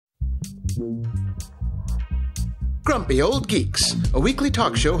Grumpy Old Geeks, a weekly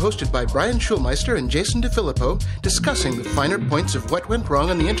talk show hosted by Brian Schulmeister and Jason DeFilippo, discussing the finer points of what went wrong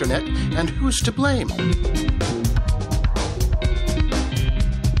on the internet and who's to blame.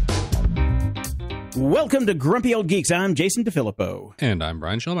 Welcome to Grumpy Old Geeks. I'm Jason DeFilippo. And I'm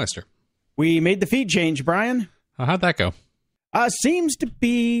Brian Schulmeister. We made the feed change, Brian. How'd that go? Seems to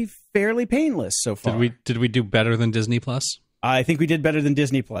be fairly painless so far. Did we do better than Disney Plus? I think we did better than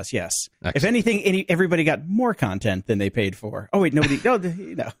Disney Plus, yes. Excellent. If anything, everybody got more content than they paid for. Oh, wait, nobody...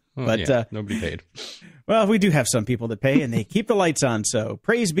 no. But nobody paid. Well, we do have some people that pay, and they keep the lights on, so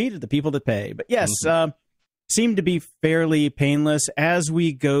praise be to the people that pay. But yes, seem to be fairly painless. As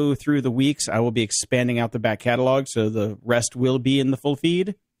we go through the weeks, I will be expanding out the back catalog, so the rest will be in the full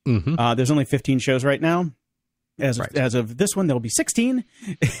feed. Mm-hmm. There's only 15 shows right now. As of this one, there'll be 16,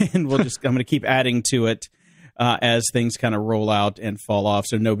 and I'm going to keep adding to it as things kind of roll out and fall off,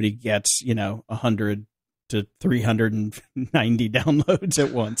 so nobody gets 100 to 390 downloads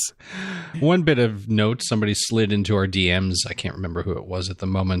at once. One bit of note: somebody slid into our DMs. I can't remember who it was at the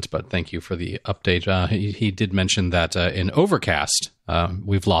moment, but thank you for the update. He did mention that in Overcast,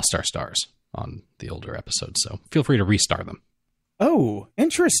 we've lost our stars on the older episodes, so feel free to restar them. Oh,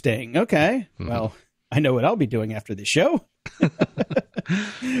 interesting. Okay, well. I know what I'll be doing after this show.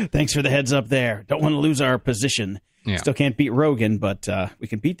 Thanks for the heads up there. Don't want to lose our position. Yeah. Still can't beat Rogan, but we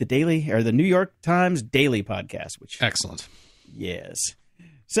can beat the New York Times Daily podcast. Excellent. Yes.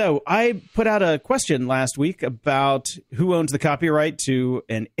 So I put out a question last week about who owns the copyright to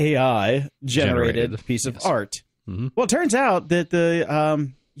an AI-generated piece of art. Mm-hmm. Well, it turns out that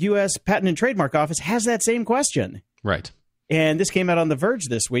the U.S. Patent and Trademark Office has that same question. Right. And this came out on The Verge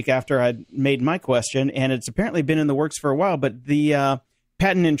this week after I made my question, and it's apparently been in the works for a while. But the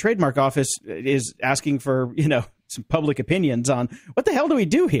Patent and Trademark Office is asking for, some public opinions on what the hell do we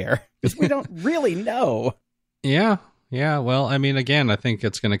do here? Because we don't really know. Yeah. Well, I mean, again, I think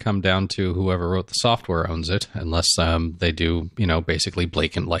it's going to come down to whoever wrote the software owns it, unless they do, basically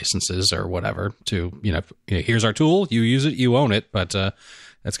blatant licenses or whatever to, here's our tool, you use it, you own it. But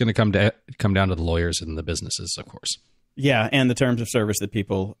that's going to come down to the lawyers and the businesses, of course. Yeah, and the terms of service that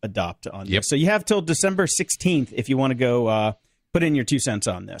people adopt on this. So you have till December 16th if you want to go put in your 2 cents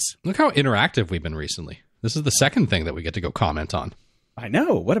on this. Look how interactive we've been recently. This is the second thing that we get to go comment on. I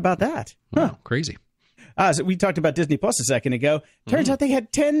know. What about that? Wow, crazy. So we talked about Disney Plus a second ago. Turns out they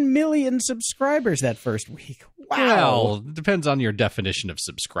had 10 million subscribers that first week. Wow. Well, it depends on your definition of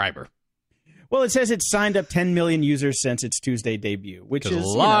subscriber. Well, it says it's signed up 10 million users since its Tuesday debut, which is...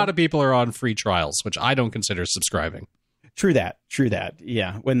 a lot of people are on free trials, which I don't consider subscribing. True that.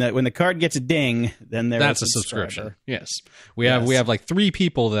 Yeah. When the card gets a ding, then that's a subscription. Yes. We have like 3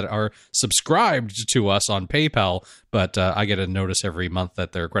 people that are subscribed to us on PayPal, but I get a notice every month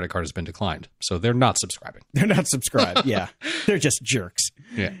that their credit card has been declined. So they're not subscribing. They're not subscribed. Yeah. They're just jerks.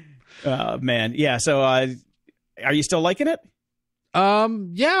 Yeah. Man. Yeah. So are you still liking it?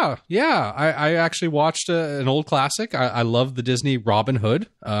 Yeah. I actually watched an old classic. I love the Disney Robin Hood,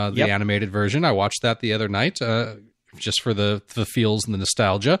 the animated version. I watched that the other night, just for the feels and the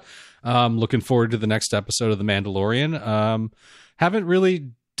nostalgia. Looking forward to the next episode of The Mandalorian. Haven't really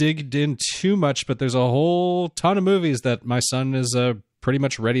digged in too much, but there's a whole ton of movies that my son is pretty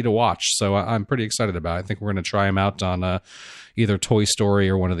much ready to watch. So I'm pretty excited about it. I think we're going to try them out on either Toy Story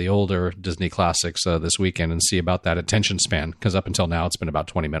or one of the older Disney classics this weekend and see about that attention span, because up until now it's been about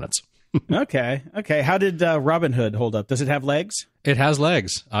 20 minutes. Okay. How did Robin Hood hold up? Does it have legs? It has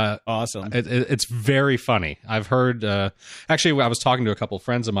legs. Awesome. It's very funny. I've heard, actually, I was talking to a couple of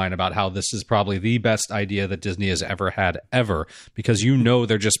friends of mine about how this is probably the best idea that Disney has ever had, because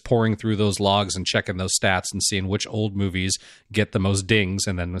they're just pouring through those logs and checking those stats and seeing which old movies get the most dings.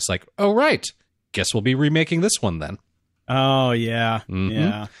 And then it's like, oh, right. Guess we'll be remaking this one then. Oh, yeah. Mm-hmm.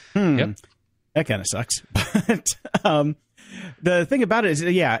 Yeah. Yep. That kind of sucks. But the thing about it is,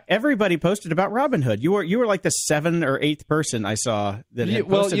 everybody posted about Robin Hood. You were like the 7th or 8th person I saw that had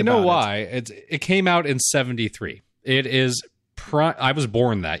posted about it. Well, you know why? It came out in 1973. It is... I was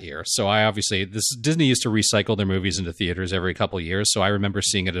born that year, so Disney used to recycle their movies into theaters every couple of years, so I remember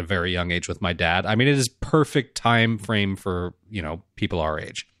seeing it at a very young age with my dad. I mean, it is perfect time frame for, people our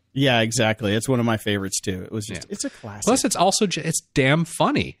age. Yeah, exactly. It's one of my favorites too. It was just, It's a classic. Plus, it's damn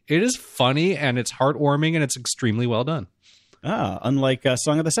funny. It is funny, and it's heartwarming, and it's extremely well done. Unlike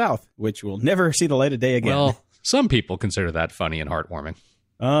Song of the South, which will never see the light of day again. Well, some people consider that funny and heartwarming.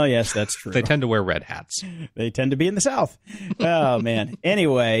 Oh, yes, that's true. They tend to wear red hats. They tend to be in the South. Oh, man.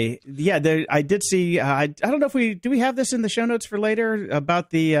 Anyway, I did see, I don't know if do we have this in the show notes for later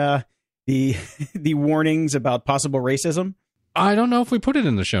about the warnings about possible racism? I don't know if we put it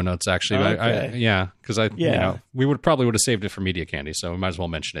in the show notes, actually. Okay. Because we would have saved it for Media Candy, so we might as well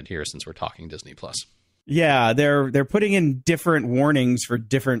mention it here since we're talking Disney Plus. Yeah, they're putting in different warnings for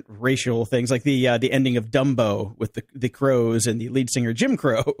different racial things, like the ending of Dumbo with the crows and the lead singer Jim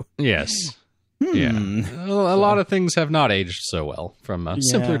Crow. Yes. Yeah. A lot of things have not aged so well from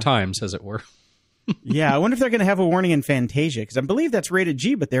simpler times, as it were. Yeah, I wonder if they're going to have a warning in Fantasia, because I believe that's rated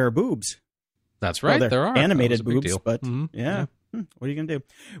G, but there are boobs. That's right. Well, there are animated boobs, but yeah. What are you going to do?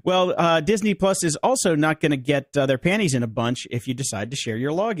 Well, Disney Plus is also not going to get their panties in a bunch if you decide to share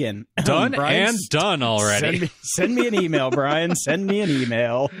your login. Done Brian, and done already. Send me an email, Brian. Send me an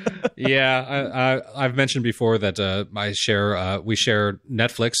email. Yeah, I've mentioned before that we share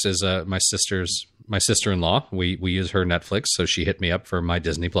Netflix as my sister-in-law. We use her Netflix, so she hit me up for my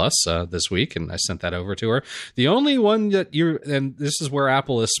Disney Plus this week, and I sent that over to her. The only one that and this is where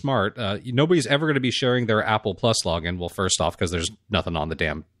Apple is smart, nobody's ever going to be sharing their Apple Plus login. Well, first off, because there's nothing on the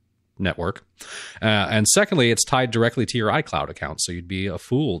damn network. And secondly, it's tied directly to your iCloud account, so you'd be a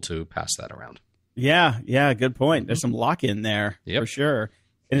fool to pass that around. Yeah, good point. There's some lock-in there for sure.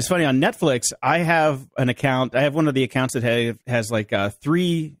 And it's funny, on Netflix, I have an account. I have one of the accounts that has like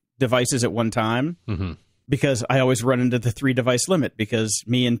 3 devices at one time, because I always run into the 3 device limit, because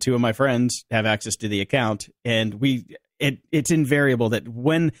me and 2 of my friends have access to the account, and it's invariable that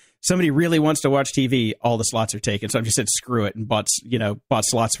when somebody really wants to watch TV, all the slots are taken. So I've just said screw it and bought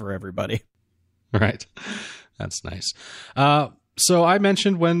slots for everybody. Right. That's nice. So I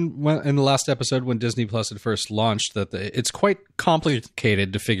mentioned when in the last episode when Disney Plus had first launched that it's quite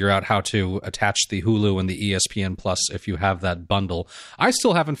complicated to figure out how to attach the Hulu and the ESPN Plus if you have that bundle. I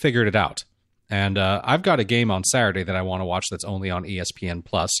still haven't figured it out. And I've got a game on Saturday that I want to watch that's only on ESPN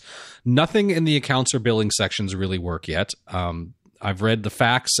Plus. Nothing in the accounts or billing sections really work yet. I've read the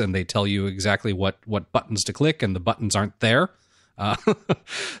facts, and they tell you exactly what buttons to click, and the buttons aren't there.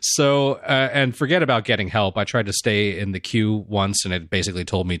 And forget about getting help. I tried to stay in the queue once, and it basically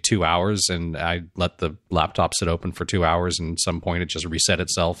told me 2 hours, and I let the laptop sit open for 2 hours, and at some point it just reset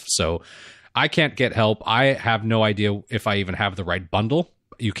itself. So I can't get help. I have no idea if I even have the right bundle.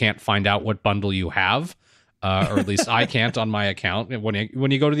 You can't find out what bundle you have, or at least I can't on my account. When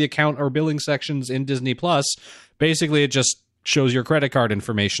you go to the account or billing sections in Disney Plus, basically it just shows your credit card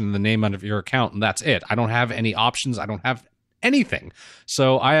information and the name of your account, and that's it. I don't have any options. I don't have anything.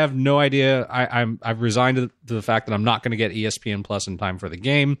 So I have no idea. I've resigned to the fact that I'm not going to get ESPN Plus in time for the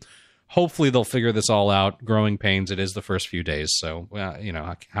game. Hopefully they'll figure this all out. Growing pains. It is the first few days. So,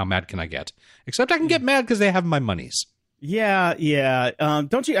 how mad can I get? Except I can get mad because they have my monies. Yeah.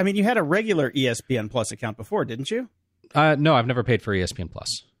 Don't you? I mean, you had a regular ESPN Plus account before, didn't you? No, I've never paid for ESPN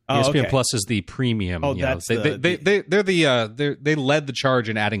Plus. ESPN Plus is the premium. Oh, they led the charge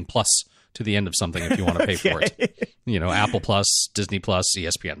in adding plus to the end of something if you want to pay for it. Apple Plus, Disney Plus,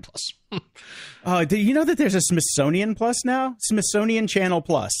 ESPN Plus. Do you know that there's a Smithsonian Plus now? Smithsonian Channel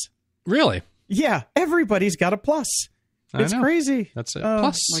Plus. Really? Yeah, everybody's got a plus. It's crazy. That's it.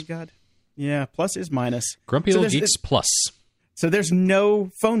 Plus. Oh my God. Yeah, plus is minus. Grumpy Old Geeks Plus. So there's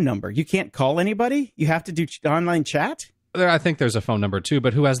no phone number. You can't call anybody? You have to do online chat? I think there's a phone number too,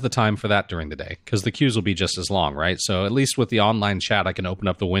 but who has the time for that during the day? Because the queues will be just as long, right? So at least with the online chat, I can open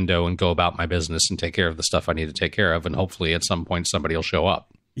up the window and go about my business and take care of the stuff I need to take care of, and hopefully at some point somebody will show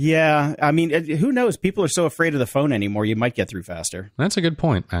up. Yeah, I mean, who knows? People are so afraid of the phone anymore, you might get through faster. That's a good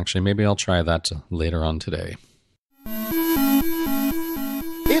point, actually. Maybe I'll try that later on today.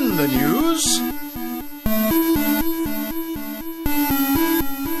 In the news...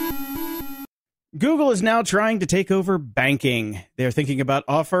 Google is now trying to take over banking. They're thinking about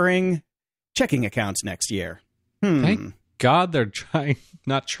offering checking accounts next year. Thank God they're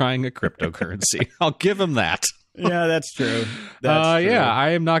not trying a cryptocurrency. I'll give them that. Yeah, that's true. Yeah,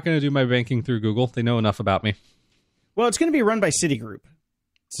 I am not going to do my banking through Google. They know enough about me. Well, it's going to be run by Citigroup.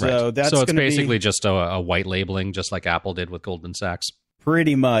 So right. that's so it's basically just a white labeling, just like Apple did with Goldman Sachs.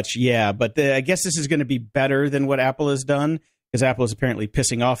 Pretty much, yeah. But I guess this is going to be better than what Apple has done, because Apple is apparently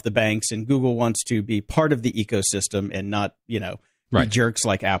pissing off the banks, and Google wants to be part of the ecosystem and not, be jerks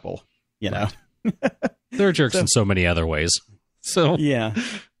like Apple, know. They're jerks in so many other ways. So yeah.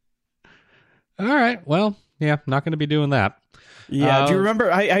 All right. Well, yeah, not going to be doing that. Yeah. Do you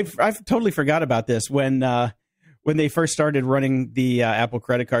remember? I've totally forgot about this when they first started running the Apple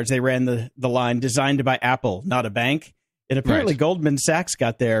credit cards. They ran the line "designed by Apple, not a bank," and apparently Goldman Sachs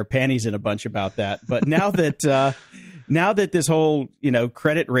got their panties in a bunch about that. But now that this whole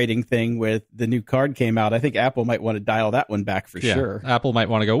credit rating thing with the new card came out, I think Apple might want to dial that one back for sure. Apple might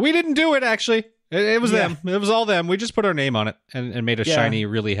want to go, we didn't do it, actually. It was them. It was all them. We just put our name on it and made a shiny,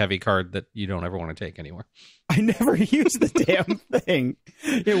 really heavy card that you don't ever want to take anywhere. I never use the damn thing.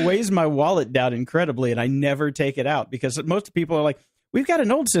 It weighs my wallet down incredibly, and I never take it out because most people are like, we've got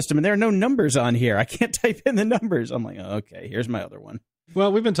an old system and there are no numbers on here. I can't type in the numbers. I'm like, oh, okay, here's my other one.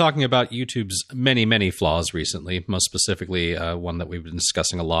 Well, we've been talking about YouTube's many, many flaws recently. Most specifically, one that we've been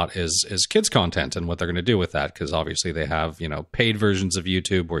discussing a lot is kids content and what they're going to do with that. Because obviously they have, paid versions of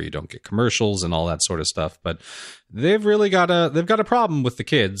YouTube where you don't get commercials and all that sort of stuff. But they've really got a problem with the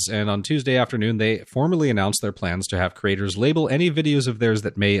kids. And on Tuesday afternoon, they formally announced their plans to have creators label any videos of theirs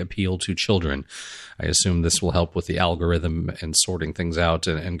that may appeal to children. I assume this will help with the algorithm and sorting things out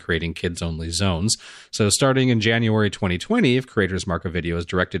and creating kids-only zones. So starting in January 2020, if creators mark a video as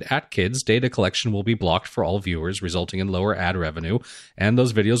directed at kids, data collection will be blocked for all viewers, resulting in lower ad revenue, and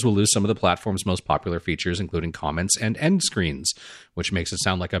those videos will lose some of the platform's most popular features, including comments and end screens, which makes it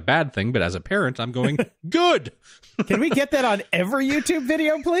sound like a bad thing, but as a parent, I'm going, good! Can we get that on every YouTube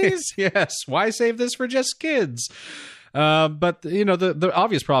video, please? Yes. Why save this for just kids? But the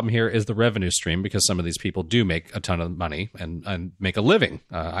obvious problem here is the revenue stream, because some of these people do make a ton of money and make a living.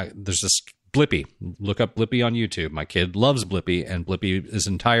 There's this Blippi. Look up Blippi on YouTube. My kid loves Blippi, and Blippi's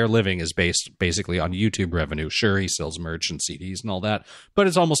entire living is based basically on YouTube revenue. Sure, he sells merch and CDs and all that, but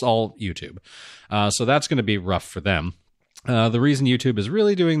it's almost all YouTube. So that's going to be rough for them. The reason YouTube is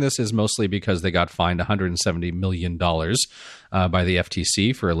really doing this is mostly because they got fined $170 million by the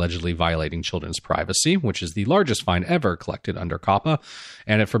FTC for allegedly violating children's privacy, which is the largest fine ever collected under COPPA,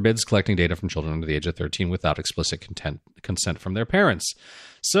 and it forbids collecting data from children under the age of 13 without explicit consent from their parents.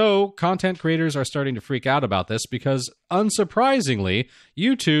 So content creators are starting to freak out about this because, unsurprisingly,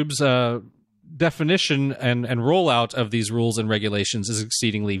 YouTube's definition and rollout of these rules and regulations is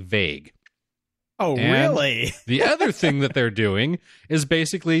exceedingly vague. Oh, and really? The other thing that they're doing is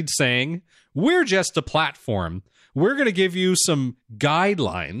basically saying, we're just a platform. We're going to give you some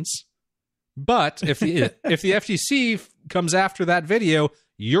guidelines, but if the FTC comes after that video,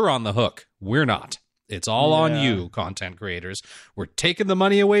 you're on the hook. We're not. It's all on you, content creators. We're taking the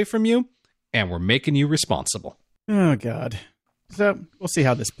money away from you, and we're making you responsible. Oh, God. So we'll see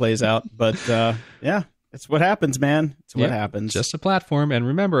how this plays out, but yeah. It's what happens, man. It's what happens. Just a platform. And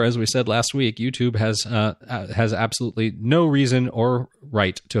remember, as we said last week, YouTube has absolutely no reason or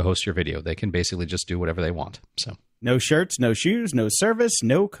right to host your video. They can basically just do whatever they want. So no shirts, no shoes, no service,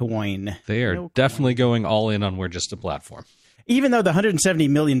 no coin. They are definitely going all in on we're just a platform. Even though the $170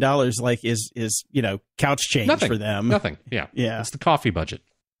 million is couch change for them. Nothing. Yeah. It's the coffee budget.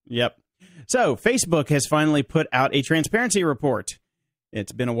 Yep. So Facebook has finally put out a transparency report.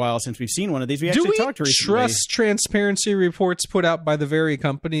 It's been a while since we've seen one of these. We actually talked recently. Do we trust transparency reports put out by the very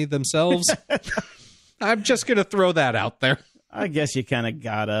company themselves? I'm just going to throw that out there. I guess you kind of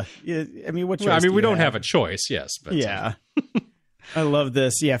gotta. What choice? I mean, we don't have a choice, yes. But, yeah. I love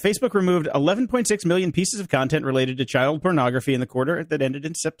this. Yeah, Facebook removed 11.6 million pieces of content related to child pornography in the quarter that ended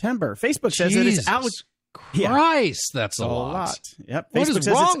in September. Facebook says that it's Christ, that's a lot. Yep. What is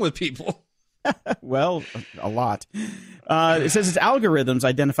wrong with people? Well, a lot. It says its algorithms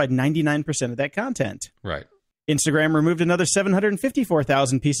identified 99% of that content. Right. Instagram removed another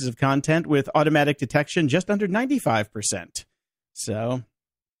 754,000 pieces of content with automatic detection just under 95%. So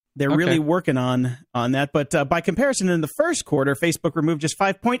they're really working on that. But by comparison, in the first quarter, Facebook removed just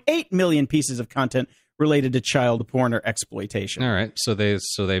 5.8 million pieces of content related to child porn or exploitation. All right. So they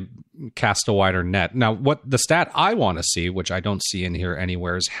cast a wider net. Now, what the stat I want to see, which I don't see in here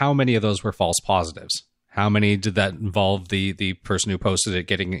anywhere, is how many of those were false positives? How many did that involve the person who posted it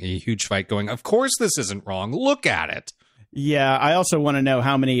getting a huge fight going, of course this isn't wrong, look at it? Yeah, I also want to know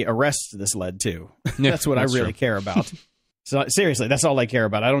how many arrests this led to. That's what I really care about. So seriously, that's all I care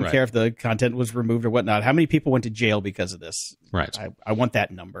about. I don't care if the content was removed or whatnot. How many people went to jail because of this? Right. I want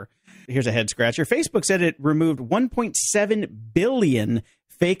that number. Here's a head scratcher. Facebook said it removed 1.7 billion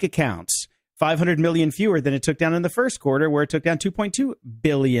fake accounts, 500 million fewer than it took down in the first quarter, where it took down 2.2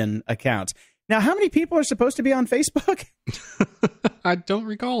 billion accounts. Now, how many people are supposed to be on Facebook? I don't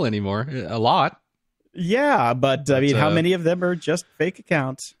recall anymore. A lot. Yeah, but I mean, how many of them are just fake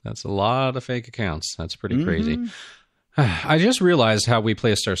accounts? That's a lot of fake accounts. That's pretty crazy. I just realized how we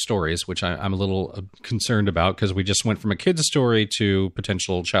placed our stories, which I'm a little concerned about, because we just went from a kid's story to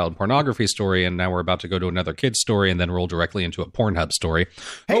potential child pornography story, and now we're about to go to another kid's story and then roll directly into a Pornhub story.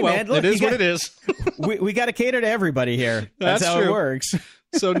 Hey, man, look, it is what it is. we got to cater to everybody here. That's how true. it works.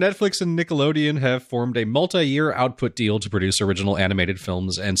 So Netflix and Nickelodeon have formed a multi-year output deal to produce original animated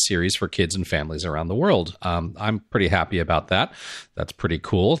films and series for kids and families around the world. I'm pretty happy about that. That's pretty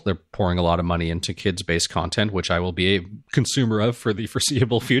cool. They're pouring a lot of money into kids-based content, which I will be a consumer of for the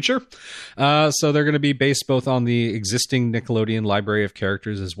foreseeable future. So they're going to be based both on the existing Nickelodeon library of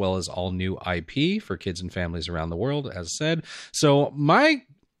characters as well as all new IP for kids and families around the world, as said. So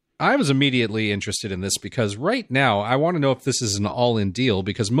I was immediately interested in this because right now I want to know if this is an all-in deal,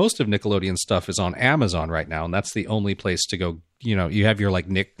 because most of Nickelodeon stuff is on Amazon right now, and that's the only place to go. You know, you have your like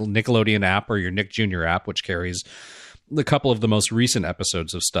Nickelodeon app or your Nick Jr. app, which carries a couple of the most recent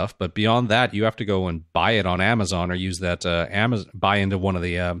episodes of stuff. But beyond that, you have to go and buy it on Amazon or use that buy into one of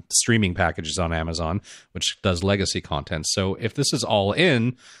the streaming packages on Amazon, which does legacy content. So if this is all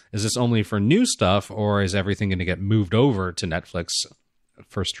in, is this only for new stuff, or is everything going to get moved over to Netflix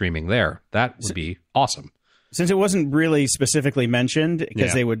for streaming there? That would be awesome. Since it wasn't really specifically mentioned,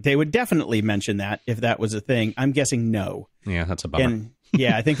 because they would definitely mention that if that was a thing. I'm guessing no. Yeah, that's a bummer. And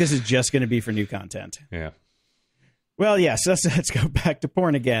yeah, I think this is just going to be for new content. Yeah. Well, yes, let's go back to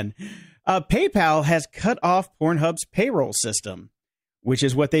porn again. PayPal has cut off Pornhub's payroll system, which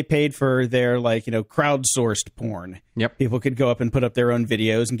is what they paid for their crowdsourced porn. Yep. People could go up and put up their own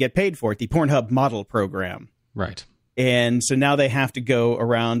videos and get paid for it. The Pornhub model program. Right. And so now they have to go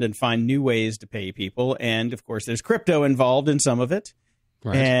around and find new ways to pay people. And, of course, there's crypto involved in some of it.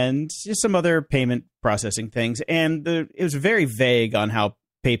 Right. And just some other payment processing things. And it was very vague on how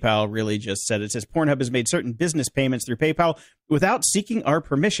PayPal really just said. It says, Pornhub has made certain business payments through PayPal without seeking our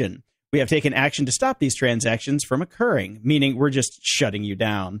permission. We have taken action to stop these transactions from occurring, meaning we're just shutting you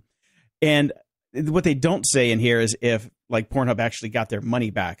down. And what they don't say in here is if, like, Pornhub actually got their money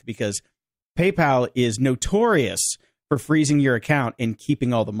back, because PayPal is notorious for freezing your account and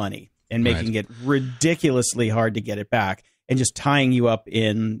keeping all the money and making it ridiculously hard to get it back and just tying you up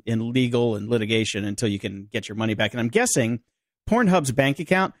in legal and litigation until you can get your money back. And I'm guessing Pornhub's bank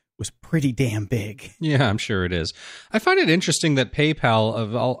account was pretty damn big. Yeah, I'm sure it is. I find it interesting that PayPal,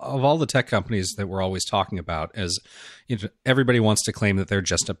 of all the tech companies that we're always talking about, as everybody wants to claim that they're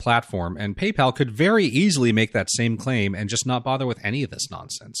just a platform, and PayPal could very easily make that same claim and just not bother with any of this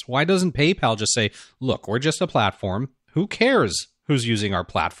nonsense. Why doesn't PayPal just say, look, we're just a platform. Who cares who's using our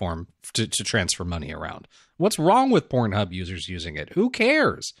platform to transfer money around? What's wrong with Pornhub users using it? Who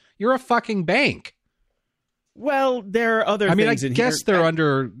cares? You're a fucking bank. Well, there are other things in here. I guess they're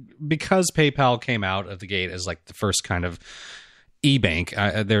under, because PayPal came out of the gate as like the first kind of e-bank,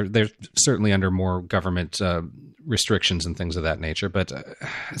 they're certainly under more government restrictions and things of that nature. But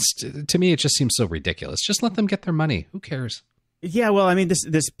to me, it just seems so ridiculous. Just let them get their money. Who cares? Yeah, well, I mean,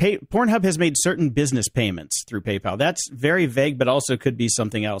 Pornhub has made certain business payments through PayPal. That's very vague, but also could be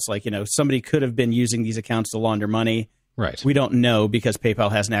something else. Like, somebody could have been using these accounts to launder money. Right. We don't know because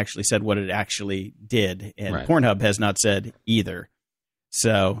PayPal hasn't actually said what it actually did, and Pornhub has not said either.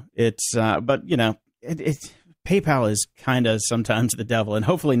 So it's, but PayPal is kind of sometimes the devil, and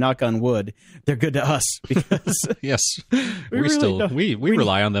hopefully, knock on wood, they're good to us because yes, we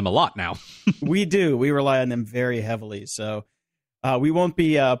rely on them a lot now. We do. We rely on them very heavily. So we won't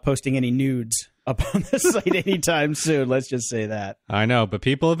be posting any nudes up on the site anytime soon. Let's just say that. I know, but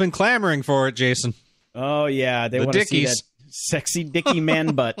people have been clamoring for it, Jason. Oh, yeah. They want to see that sexy dicky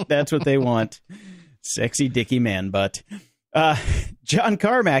man butt. That's what they want. Sexy dicky man butt. John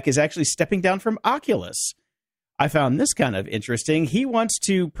Carmack is actually stepping down from Oculus. I found this kind of interesting. He wants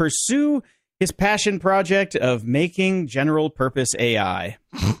to pursue his passion project of making general purpose AI.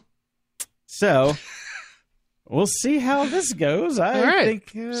 So we'll see how this goes. I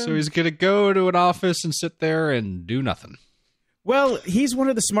think. So he's going to go to an office and sit there and do nothing. Well, he's one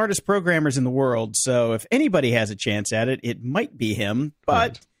of the smartest programmers in the world, so if anybody has a chance at it, it might be him.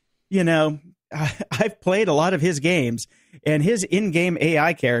 But, I've played a lot of his games, and his in-game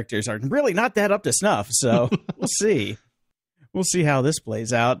AI characters are really not that up to snuff, so we'll see. We'll see how this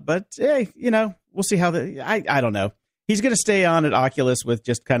plays out. But, hey, we'll see how I don't know. He's going to stay on at Oculus with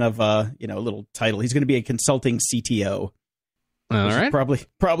just kind of, a little title. He's going to be a consulting CTO. All right.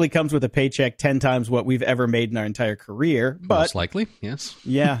 Probably comes with a paycheck 10 times what we've ever made in our entire career. But most likely, yes.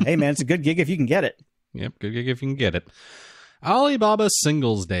 Yeah. Hey, man, it's a good gig if you can get it. Yep, good gig if you can get it. Alibaba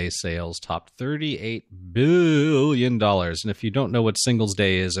Singles Day sales topped $38 billion. And if you don't know what Singles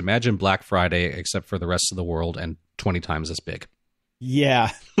Day is, imagine Black Friday, except for the rest of the world, and 20 times as big.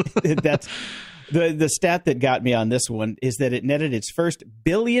 Yeah. That's the stat that got me on this one is that it netted its first $1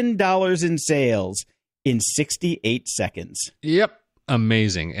 billion in sales in 68 seconds. Yep.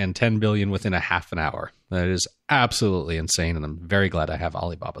 Amazing. And 10 billion within a half an hour. That is absolutely insane. And I'm very glad I have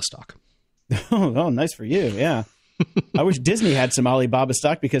Alibaba stock. Oh, nice for you. Yeah. I wish Disney had some Alibaba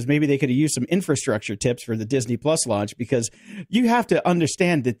stock because maybe they could have used some infrastructure tips for the Disney Plus launch, because you have to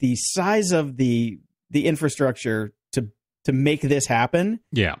understand that the size of the infrastructure to make this happen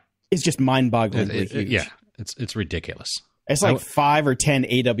is just mind-bogglingly huge. Yeah, it's ridiculous. It's like 5 or 10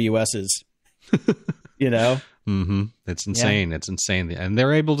 AWSs, Mm-hmm. It's insane. Yeah. It's insane. And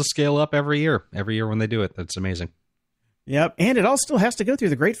they're able to scale up every year when they do it. That's amazing. Yep. And it all still has to go through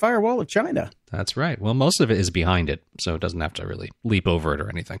the Great Firewall of China. That's right. Well, most of it is behind it, so it doesn't have to really leap over it or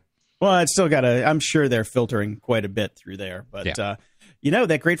anything. Well, it's still got I'm sure they're filtering quite a bit through there. But,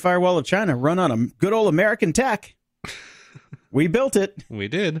 that Great Firewall of China run on a good old American tech. We built it. We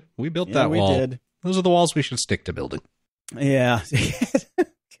did. We built that wall. We did. Those are the walls we should stick to building. Yeah.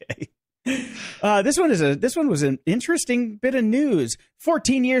 Okay. This one was an interesting bit of news.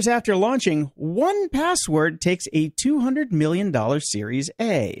 14 years after launching, 1Password takes a $200 million Series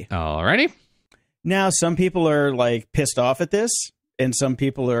A. Alrighty. Now, some people are pissed off at this, and some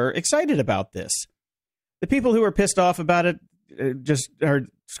people are excited about this. The people who are pissed off about it just are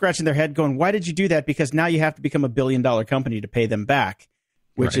scratching their head going, why did you do that? Because now you have to become $1 billion company to pay them back,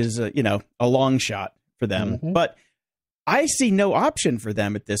 which is, a long shot for them. Mm-hmm. But I see no option for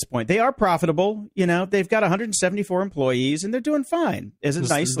them at this point. They are profitable. They've got 174 employees, and they're doing fine. This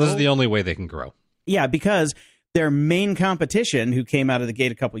is the only way they can grow. Yeah, because their main competition, who came out of the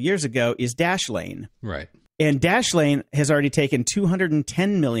gate a couple years ago, is Dashlane. Right. And Dashlane has already taken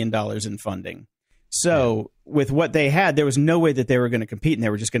 $210 million in funding. So with what they had, there was no way that they were going to compete, and they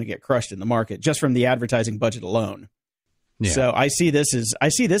were just going to get crushed in the market just from the advertising budget alone. Yeah. So I see this as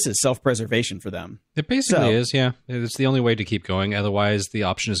self-preservation for them. It basically is, yeah. It's the only way to keep going. Otherwise, the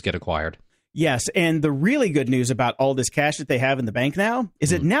option is get acquired. Yes, and the really good news about all this cash that they have in the bank now is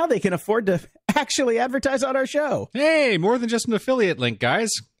that now they can afford to actually advertise on our show. Hey, more than just an affiliate link,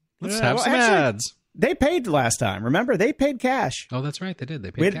 guys. Let's have some ads. They paid last time. Remember, they paid cash. Oh, that's right. They did. They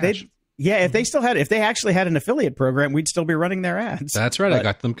paid cash. If they actually had an affiliate program, we'd still be running their ads. That's right. I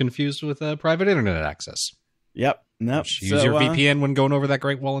got them confused with private internet access. Yep. Nope. Use your VPN when going over that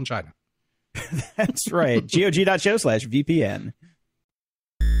Great Wall in China. That's right. GOG.show/VPN.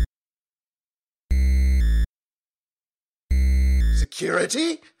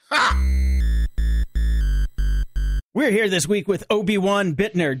 Security? Ha! We're here this week with Obi-Wan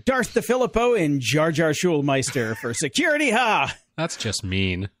Bittner, Darth DeFilippo, and Jar Jar Schulmeister for Security Ha! That's just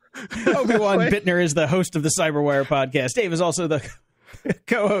mean. Obi-Wan Bittner is the host of the Cyberwire podcast. Dave is also the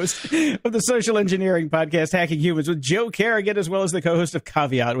co-host of the social engineering podcast Hacking Humans with Joe Kerrigan, as well as the co-host of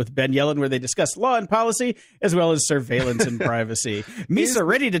Caveat with Ben Yellen, where they discuss law and policy, as well as surveillance and privacy. Misa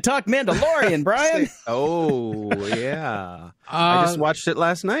ready to talk Mandalorian, Brian? Oh, yeah. I just watched it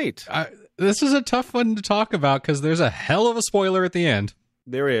last night. This is a tough one to talk about because there's a hell of a spoiler at the end.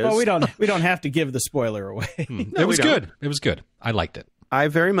 There is. Well, we don't have to give the spoiler away. No, it was good. It was good. I liked it. I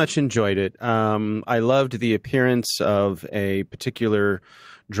very much enjoyed it. I loved the appearance of a particular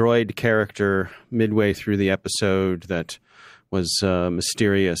droid character midway through the episode that was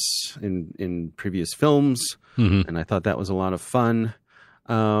mysterious in previous films, and I thought that was a lot of fun.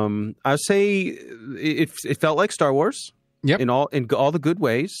 I would say it felt like Star Wars. Yep. In all the good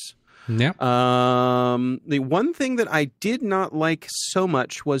ways. Yep. The one thing that I did not like so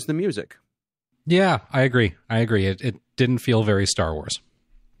much was the music. Yeah, I agree. It didn't feel very Star Wars.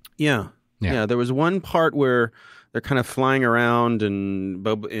 Yeah. There was one part where they're kind of flying around in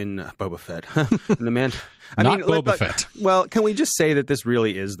Boba Fett. And the man, Boba Fett. Well, can we just say that this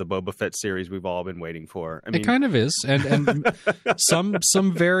really is the Boba Fett series we've all been waiting for? It kind of is, and some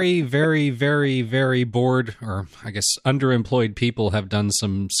very, very, very, very bored, or I guess underemployed people have done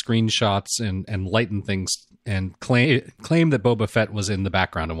some screenshots and lightened things and claim that Boba Fett was in the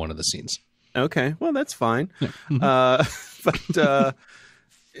background in one of the scenes. Okay, well that's fine. Yeah. But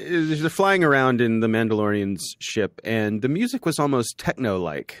they're flying around in the Mandalorian's ship, and the music was almost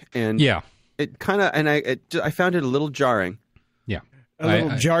techno-like, and it kind of, and I found it a little jarring. Yeah, a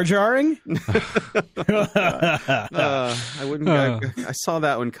little jar-jarring. I wouldn't. I saw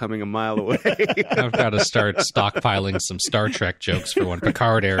that one coming a mile away. I've got to start stockpiling some Star Trek jokes for when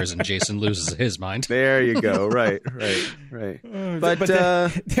Picard airs and Jason loses his mind. There you go. Right. But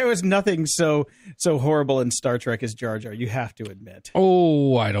there was nothing so horrible in Star Trek as Jar Jar. You have to admit.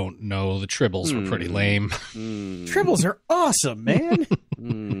 Oh, I don't know. The Tribbles were pretty lame. Tribbles are awesome, man.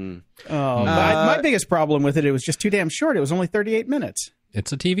 My biggest problem with it was just too damn short. It was only 38 minutes.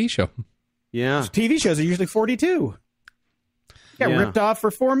 It's a TV show. Yeah. TV shows are usually 42. Got ripped off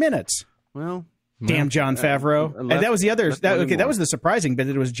for 4 minutes. Well, damn Jon Favreau. And that was the other. That was the surprising bit.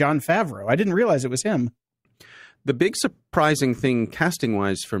 That it was Jon Favreau. I didn't realize it was him. The big surprising thing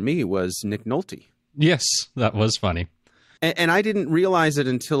casting-wise for me was Nick Nolte. Yes, that was funny. And I didn't realize it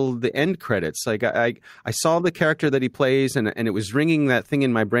until the end credits. Like I saw the character that he plays, and it was ringing that thing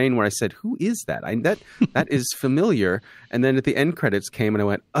in my brain where I said, "Who is that? That is familiar." And then at the end credits came, and I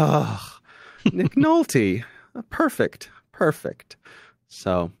went, "Oh, Nick Nolte, perfect."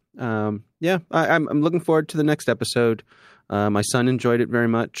 So yeah, I'm looking forward to the next episode. My son enjoyed it very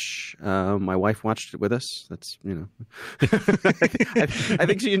much. My wife watched it with us. That's, I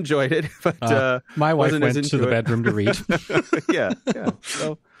think she enjoyed it. But my wife went to the bedroom to read. yeah.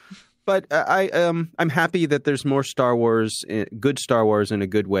 So, but I'm happy that there's more Star Wars, good Star Wars in a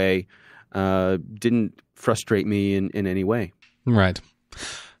good way. Didn't frustrate me in any way. Right.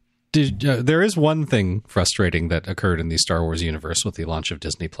 There is one thing frustrating that occurred in the Star Wars universe with the launch of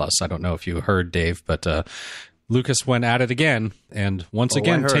Disney Plus. I don't know if you heard, Dave, but Lucas went at it again, and once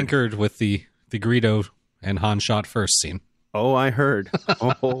again tinkered with the Greedo and Han shot first scene. Oh, I heard.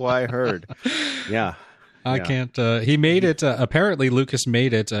 Yeah. I can't. He made it. Apparently, Lucas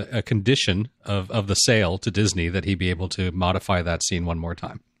made it a condition of the sale to Disney that he be able to modify that scene one more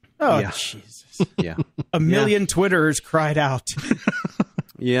time. Oh, yeah. Jesus. Yeah. A million Twitterers cried out.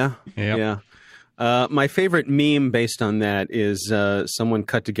 Yeah. Yep. Yeah. My favorite meme based on that is someone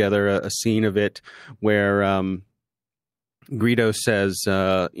cut together a scene of it where Greedo says,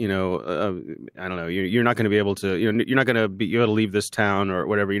 I don't know, you're not going to be able to, you're not going to be able to leave this town or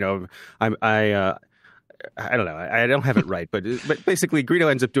whatever. I don't know. I don't have it right, but basically,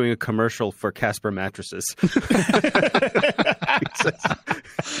 Greedo ends up doing a commercial for Casper mattresses.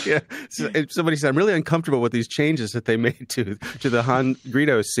 Somebody said, "I'm really uncomfortable with these changes that they made to the Han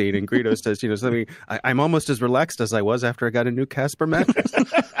Greedo scene," and Greedo says, I'm almost as relaxed as I was after I got a new Casper mattress."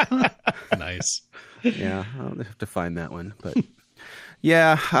 Nice. Yeah, I'll have to find that one, but.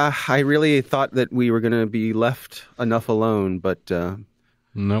 Yeah, I really thought that we were going to be left enough alone, but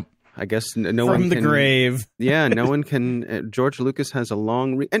nope. I guess no From one the can, grave. Yeah, no one can. George Lucas has a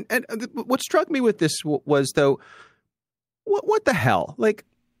long and what struck me with this was though, what the hell? Like,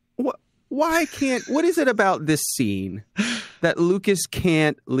 why can't? What is it about this scene that Lucas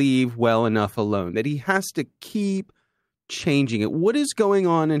can't leave well enough alone? That he has to keep changing it? What is going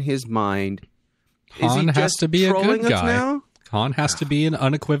on in his mind? Han has to be a good guy. Now? Han has to be an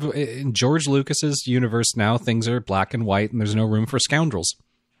unequivocal. In George Lucas's universe now, things are black and white, and there's no room for scoundrels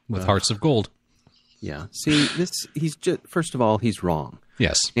with hearts of gold. Yeah. See, he's just, first of all, he's wrong.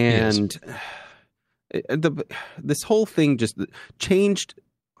 Yes. And this whole thing just changed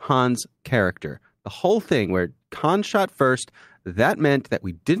Han's character. The whole thing where Han shot first, that meant that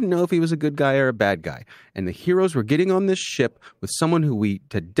we didn't know if he was a good guy or a bad guy. And the heroes were getting on this ship with someone who we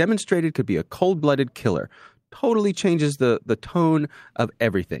had demonstrated could be a cold-blooded killer. Totally changes the tone of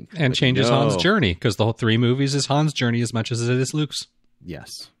everything. And changes Han's journey, because the whole 3 movies is Han's journey as much as it is Luke's.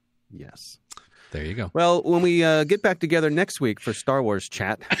 Yes. There you go. Well, when we get back together next week for Star Wars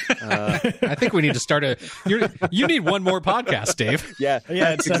chat, I think we need to start you need one more podcast, Dave. Yeah,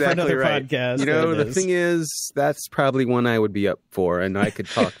 it's exactly right. Podcast. The thing is, that's probably one I would be up for, and I could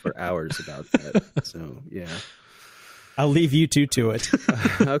talk for hours about that. So, yeah. I'll leave you two to it.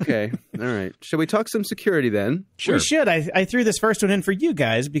 Okay. All right. Shall we talk some security then? Sure. We should. I threw this first one in for you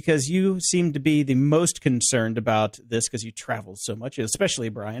guys because you seem to be the most concerned about this because you travel so much, especially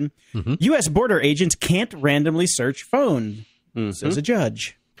Brian. Mm-hmm. U.S. border agents can't randomly search phone, says a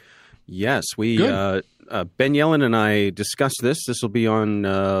judge. Yes. Ben Yellen and I discussed this. This will be on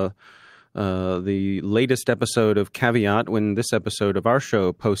the latest episode of Caveat when this episode of our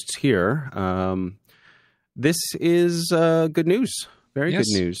show posts here. This is good news. Very good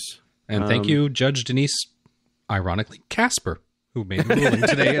news. And thank you, Judge Denise, ironically, Casper, who made the ruling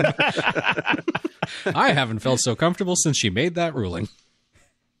today. I haven't felt so comfortable since she made that ruling.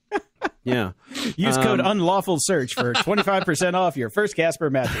 Yeah. Use code unlawful search for 25% off your first Casper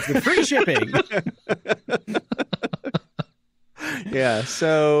mattress with free shipping. Yeah.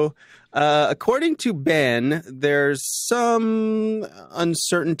 So according to Ben, there's some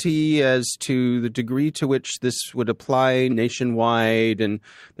uncertainty as to the degree to which this would apply nationwide, and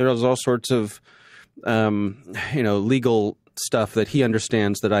there's all sorts of legal stuff that he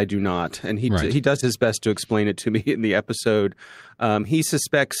understands that I do not, and he does his best to explain it to me in the episode. He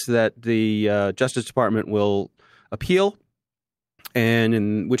suspects that the Justice Department will appeal, and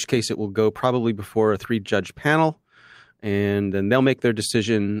in which case it will go probably before a 3-judge panel. And then they'll make their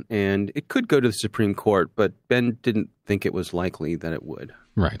decision, and it could go to the Supreme Court, but Ben didn't think it was likely that it would.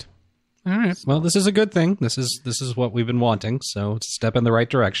 Right. All right. Well, this is a good thing. This is what we've been wanting, so it's a step in the right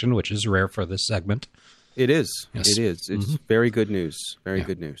direction, which is rare for this segment. It is. Yes. It is. It's very good news. Very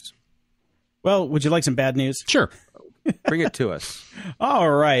good news. Well, would you like some bad news? Sure. Bring it to us. All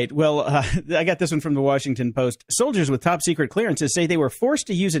right. Well, I got this one from the Washington Post. Soldiers with top secret clearances say they were forced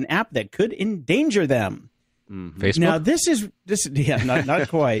to use an app that could endanger them. Facebook? Now, not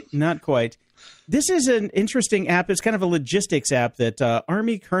quite. Not quite. This is an interesting app. It's kind of a logistics app that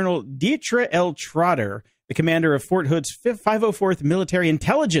Army Colonel Dietra L. Trotter, the commander of Fort Hood's 504th Military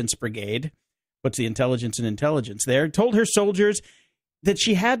Intelligence Brigade, what's the intelligence and intelligence there, told her soldiers that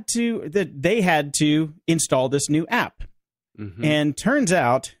they had to install this new app. Mm-hmm. And turns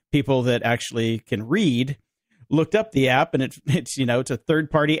out people that actually can read looked up the app, and it's a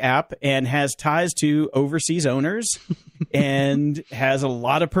third-party app and has ties to overseas owners and has a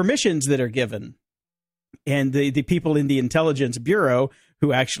lot of permissions that are given. And the people in the Intelligence Bureau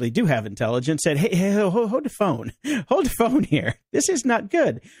who actually do have intelligence said, hey, hold the phone. Hold the phone here. This is not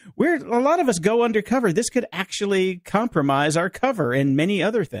good. A lot of us go undercover. This could actually compromise our cover and many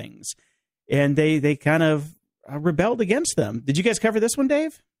other things. And they kind of rebelled against them. Did you guys cover this one,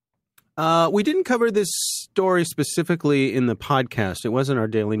 Dave? We didn't cover this story specifically in the podcast. It wasn't our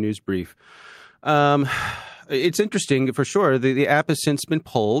daily news brief. It's interesting for sure. The app has since been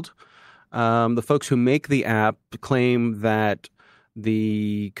pulled. The folks who make the app claim that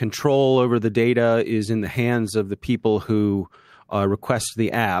the control over the data is in the hands of the people who request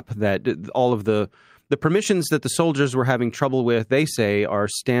the app, that all of the permissions that the soldiers were having trouble with, they say, are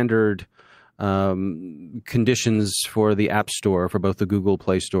standard conditions for the App Store, for both the Google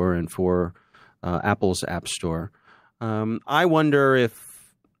Play Store and for Apple's App Store. I wonder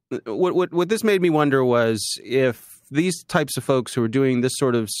if what this made me wonder was if these types of folks who are doing this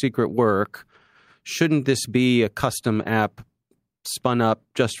sort of secret work, shouldn't this be a custom app spun up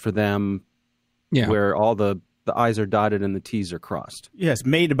just for them, where all the I's are dotted and the T's are crossed? Yes,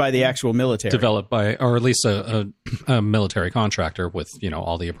 made by the actual military. Developed by, or at least a military contractor with,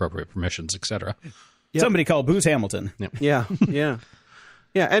 all the appropriate permissions, etc. Yep. Somebody called Booz Hamilton. Yeah.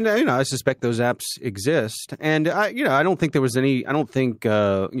 Yeah, and I suspect those apps exist, and I don't think there was any. I don't think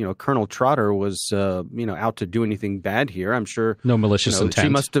Colonel Trotter was out to do anything bad here. I'm sure no malicious intent. She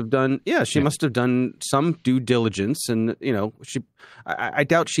must have done. Yeah, she must have done some due diligence, and I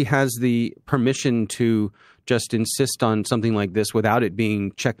doubt she has the permission to just insist on something like this without it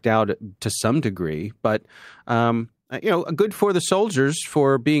being checked out to some degree. But good for the soldiers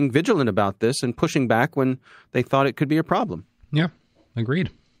for being vigilant about this and pushing back when they thought it could be a problem. Yeah. Agreed.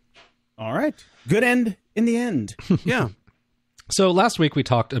 All right. Good end in the end. Yeah. So last week we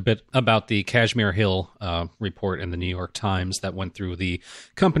talked a bit about the Kashmir Hill report in the New York Times that went through the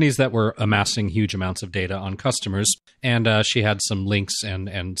companies that were amassing huge amounts of data on customers. And she had some links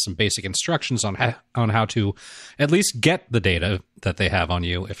and some basic instructions on how to at least get the data that they have on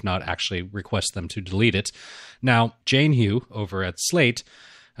you, if not actually request them to delete it. Now, Jane Hugh over at Slate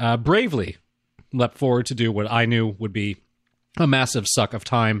bravely leapt forward to do what I knew would be a massive suck of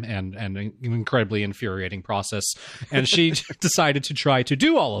time and an incredibly infuriating process. And she decided to try to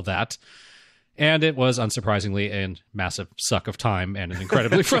do all of that. And it was, unsurprisingly, a massive suck of time and an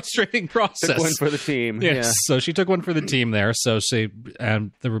incredibly frustrating process. Took one for the team. Yes. Yeah. So she took one for the team there. So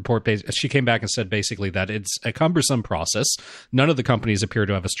the report, she came back and said basically that it's a cumbersome process. None of the companies appear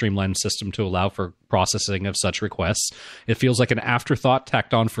to have a streamlined system to allow for processing of such requests. It feels like an afterthought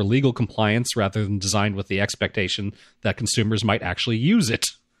tacked on for legal compliance rather than designed with the expectation that consumers might actually use it,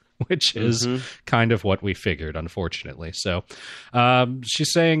 which is kind of what we figured, unfortunately. So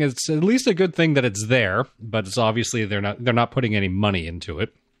she's saying it's at least a good thing that it's there, but it's obviously they're not putting any money into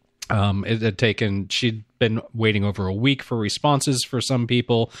it. She'd been waiting over a week for responses for some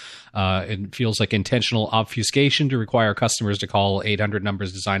people. It feels like intentional obfuscation to require customers to call 800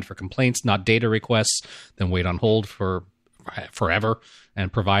 numbers designed for complaints, not data requests, then wait on hold for forever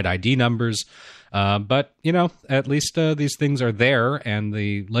and provide ID numbers. But, at least these things are there, and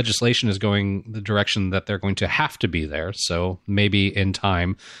the legislation is going the direction that they're going to have to be there. So maybe in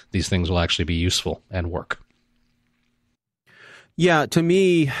time, these things will actually be useful and work. Yeah, to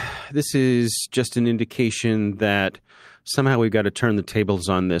me, this is just an indication that somehow we've got to turn the tables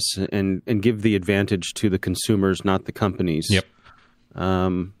on this and give the advantage to the consumers, not the companies. Yep.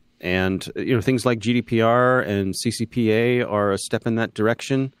 And things like GDPR and CCPA are a step in that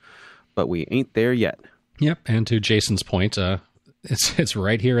direction, but we ain't there yet. Yep. And to Jason's point, it's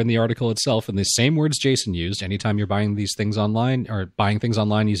right here in the article itself, in the same words Jason used. Anytime you're buying these things online, or buying things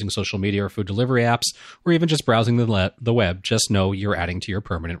online using social media or food delivery apps, or even just browsing the web, just know you're adding to your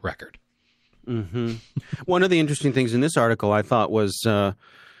permanent record. Mm-hmm. One of the interesting things in this article I thought was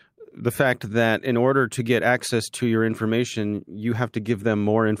the fact that in order to get access to your information, you have to give them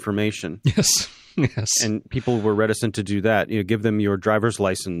more information. Yes. Yes. And people were reticent to do that. Give them your driver's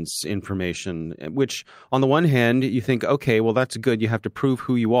license information, which on the one hand, you think, okay, well, that's good. You have to prove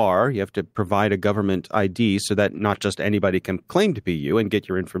who you are. You have to provide a government ID so that not just anybody can claim to be you and get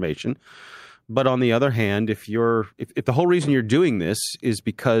your information. But on the other hand, if the whole reason you're doing this is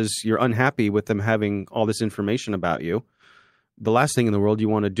because you're unhappy with them having all this information about you, the last thing in the world you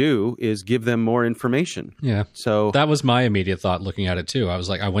want to do is give them more information. Yeah. So that was my immediate thought looking at it too. I was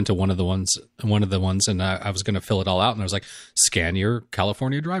like, I went to one of the ones and I was going to fill it all out. And I was like, scan your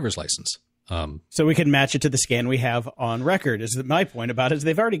California driver's license. So we can match it to the scan we have on record. Is my point about it is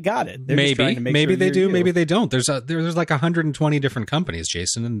they've already got it. They're maybe just trying to make maybe sure they do, you. maybe they don't. There's like 120 different companies,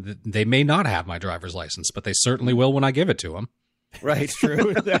 Jason, and they may not have my driver's license, but they certainly will when I give it to them. Right. That's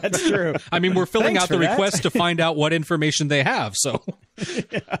true. That's true. I mean, we're filling Thanks out the for that. request to find out what information they have. So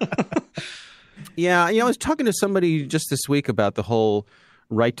yeah, I was talking to somebody just this week about the whole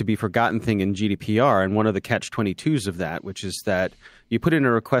right to be forgotten thing in GDPR, and one of the catch-22s of that, which is that you put in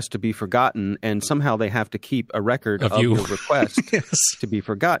a request to be forgotten, and somehow they have to keep a record of your request Yes. to be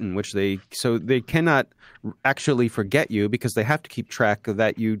forgotten, so they cannot actually forget you because they have to keep track of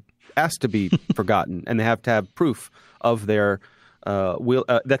that you asked to be forgotten, and they have to have proof of their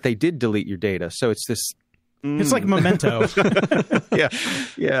that they did delete your data. So it's this. It's like Memento. Yeah.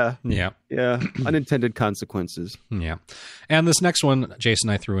 Unintended consequences. Yeah. And this next one,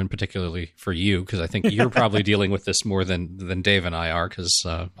 Jason, I threw in particularly for you because I think you're probably dealing with this more than Dave and I are because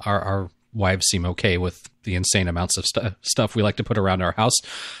our wives seem okay with the insane amounts of stuff we like to put around our house.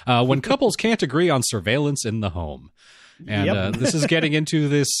 When couples can't agree on surveillance in the home. And this is getting into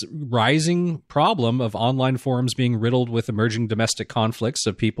this rising problem of online forums being riddled with emerging domestic conflicts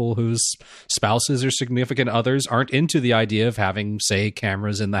of people whose spouses or significant others aren't into the idea of having, say,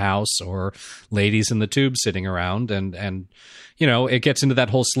 cameras in the house or ladies in the tube sitting around. And it gets into that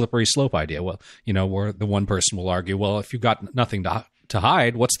whole slippery slope idea. Well, where the one person will argue, well, if you've got nothing to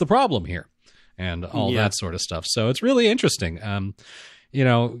hide, what's the problem here? And all that sort of stuff. So it's really interesting,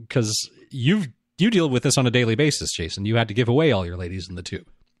 because you deal with this on a daily basis, Jason. You had to give away all your ladies in the tube.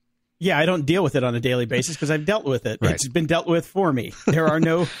 Yeah, I don't deal with it on a daily basis because I've dealt with it. Right. It's been dealt with for me.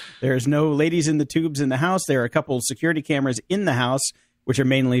 There's no ladies in the tubes in the house. There are a couple of security cameras in the house, which are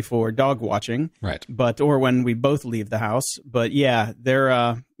mainly for dog watching. Right. Or when we both leave the house. But yeah,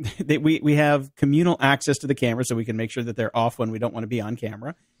 we have communal access to the camera so we can make sure that they're off when we don't want to be on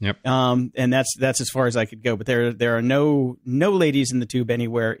camera. Yep. And that's as far as I could go. But there are no ladies in the tube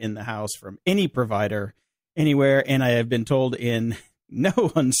anywhere in the house from any provider anywhere. And I have been told in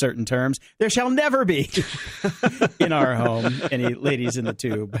no uncertain terms, there shall never be in our home any ladies in the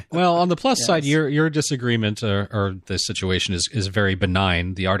tube. Well, on the plus side, your disagreement or the situation is very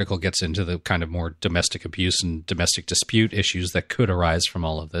benign. The article gets into the kind of more domestic abuse and domestic dispute issues that could arise from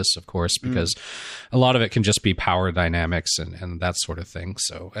all of this, of course, because a lot of it can just be power dynamics and that sort of thing.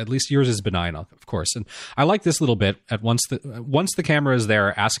 So at least yours is benign, of course. And I like this little bit. Once the camera is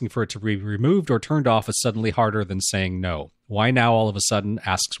there, asking for it to be removed or turned off is suddenly harder than saying no. Why now all of a sudden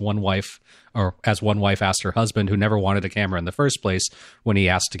asks one wife, or as one wife asked her husband who never wanted a camera in the first place when he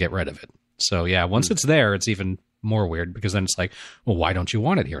asked to get rid of it. So yeah, once it's there, it's even more weird because then it's like, well, why don't you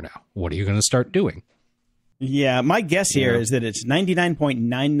want it here now? What are you going to start doing? Yeah, my guess here is that it's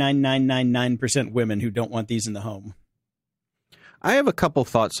 99.99999% women who don't want these in the home. I have a couple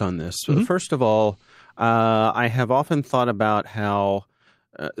thoughts on this. First of all, I have often thought about how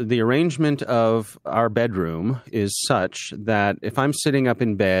the arrangement of our bedroom is such that if I'm sitting up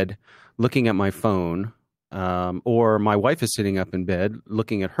in bed looking at my phone, or my wife is sitting up in bed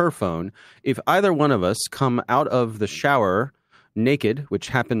looking at her phone, if either one of us come out of the shower naked, which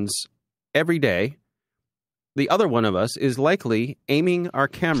happens every day, the other one of us is likely aiming our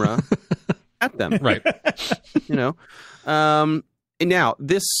camera at them. Right. Now,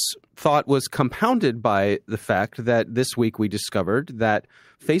 this thought was compounded by the fact that this week we discovered that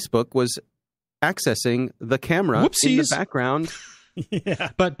Facebook was accessing the camera in the background.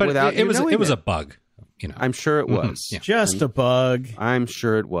 But it was a bug. I'm sure it was. Yeah. Just a bug. I'm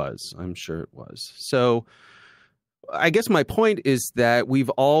sure it was. So I guess my point is that we've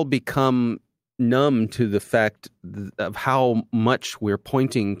all become numb to the fact of how much we're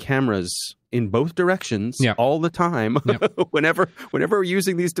pointing cameras in both directions all the time. Whenever we're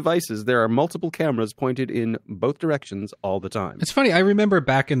using these devices, there are multiple cameras pointed in both directions all the time. It's funny. I remember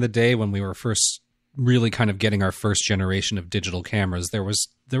back in the day when we were first really kind of getting our first generation of digital cameras, there was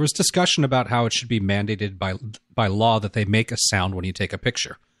discussion about how it should be mandated by law that they make a sound when you take a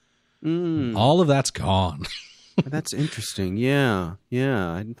picture. All of that's gone. That's interesting. Yeah.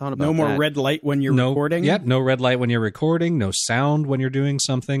 I hadn't thought about that. No more red light when you're recording? Yeah, no red light when you're recording, no sound when you're doing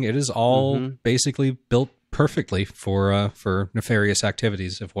something. It is all basically built perfectly for nefarious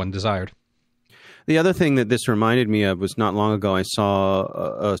activities if one desired. The other thing that this reminded me of was not long ago I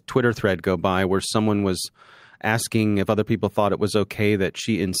saw a Twitter thread go by where someone was asking if other people thought it was okay that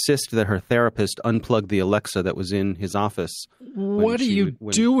she insisted that her therapist unplug the Alexa that was in his office. What are you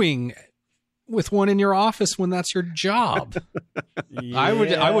doing with one in your office when that's your job? Yeah. I would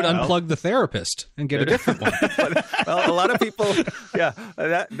unplug the therapist and get a different one. Well, a lot of people, yeah,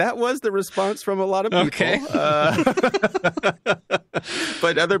 that was the response from a lot of people. Okay.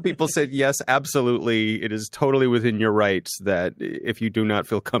 But other people said, yes, absolutely. It is totally within your rights that if you do not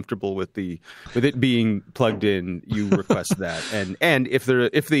feel comfortable with it being plugged in, you request that. And if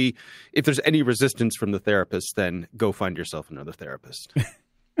there's any resistance from the therapist, then go find yourself another therapist.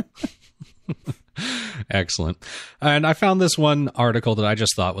 Excellent. And I found this one article that I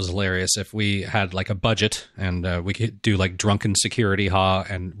just thought was hilarious. If we had like a budget and we could do like drunken security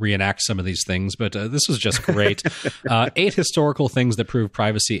and reenact some of these things, but this was just great. 8 historical things that prove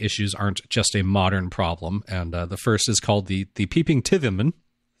privacy issues aren't just a modern problem. And the first is called the Peeping Tithingman.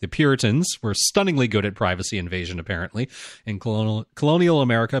 The Puritans were stunningly good at privacy invasion, apparently. In colonial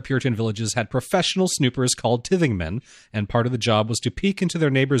America, Puritan villages had professional snoopers called Tithingmen, and part of the job was to peek into their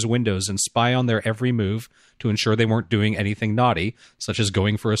neighbors' windows and spy on their every move to ensure they weren't doing anything naughty, such as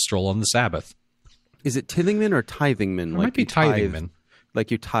going for a stroll on the Sabbath. Is it Tithingman or Tithingman? It might be Tithingman. Like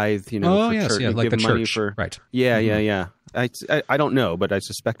you tithe, for yes, church. yeah, You like give the money church. for, Right. Yeah. I don't know, but I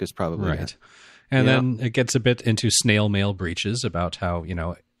suspect it's probably Right. that. And then it gets a bit into snail mail breaches about how,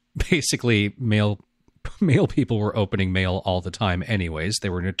 basically male people were opening mail all the time anyways. They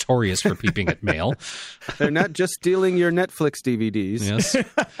were notorious for peeping at mail. They're not just stealing your Netflix DVDs. Yes.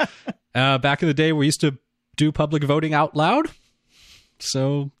 Back in the day, we used to do public voting out loud.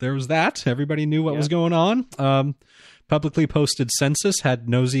 So there was that. Everybody knew what was going on. Publicly posted census had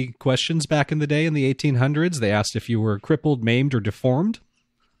nosy questions back in the day in the 1800s. They asked if you were crippled, maimed, or deformed.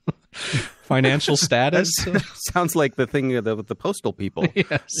 Financial status. Sounds like the thing with the postal people.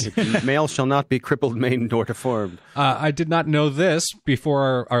 Yes. Mail shall not be crippled, maimed, nor deformed. I did not know this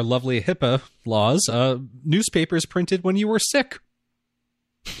before our lovely HIPAA laws. Newspapers printed when you were sick.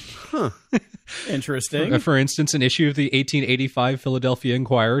 Huh. Interesting. For instance, an issue of the 1885 Philadelphia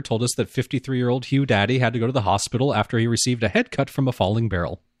Inquirer told us that 53-year-old Hugh Daddy had to go to the hospital after he received a head cut from a falling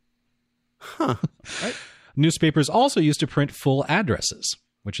barrel. Huh. Right. Newspapers also used to print full addresses,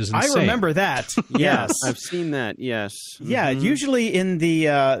 which is insane. I remember that. Yes. I've seen that, yes. Yeah, usually in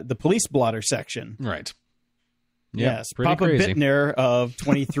the police blotter section. Right. Yes, pretty Papa crazy. Bittner of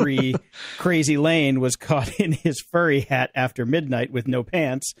 23 Crazy Lane was caught in his furry hat after midnight with no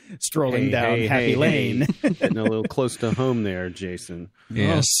pants, strolling down Happy Lane. Getting a little close to home there, Jason.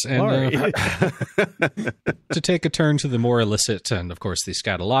 Yes, and Sorry. to take a turn to the more illicit and, of course, the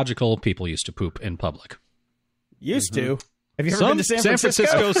scatological, people used to poop in public. Used to. Have you ever Some been to San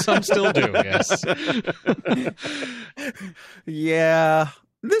Francisco? some still do, yes. Yeah.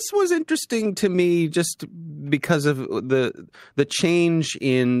 This was interesting to me just because of the change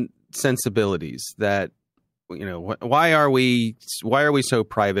in sensibilities that, why are we so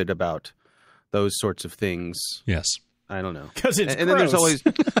private about those sorts of things? Yes. I don't know. Because it's and gross. then there's always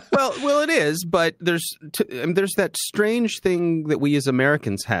well it is, but there's that strange thing that we as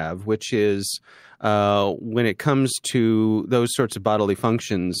Americans have, which is when it comes to those sorts of bodily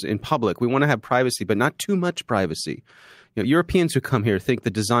functions in public, we want to have privacy, but not too much privacy. Europeans who come here think the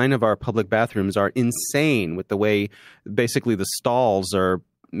design of our public bathrooms are insane with the way basically the stalls are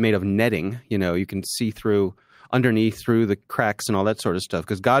made of netting. You can see underneath through the cracks and all that sort of stuff.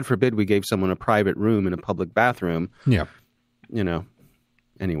 Because God forbid we gave someone a private room in a public bathroom. Yeah.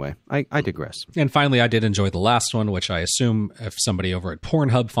 Anyway, I digress. And finally, I did enjoy the last one, which I assume if somebody over at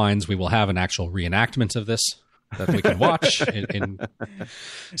Pornhub finds, we will have an actual reenactment of this that we can watch.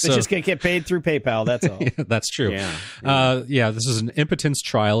 They just can't get paid through PayPal. That's all. Yeah, that's true. Yeah. This is an impotence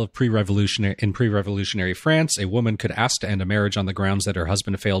trial of pre-revolutionary France. A woman could ask to end a marriage on the grounds that her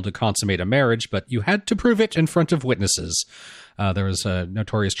husband failed to consummate a marriage, but you had to prove it in front of witnesses. There was a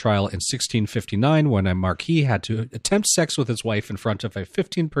notorious trial in 1659 when a marquis had to attempt sex with his wife in front of a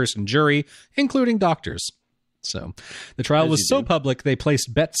 15-person jury, including doctors. So the trial was so public, they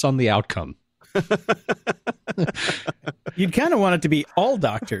placed bets on the outcome. You'd kind of want it to be all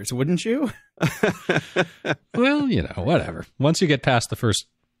doctors, wouldn't you? Well, whatever. Once you get past the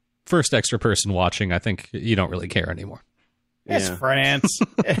first extra person watching, I think you don't really care anymore. It's France.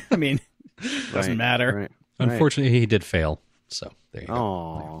 I mean, doesn't matter. Right. Unfortunately, he did fail. So there you go.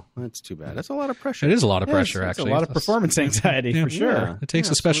 Oh, that's too bad. That's a lot of pressure. It is a lot of pressure, It's actually. a lot of performance anxiety for sure. Yeah. It takes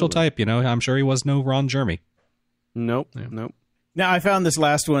a special type, I'm sure he was no Ron Jeremy. Nope. Yeah. Nope. Now, I found this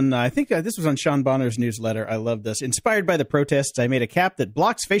last one. I think this was on Sean Bonner's newsletter. I love this. Inspired by the protests, I made a cap that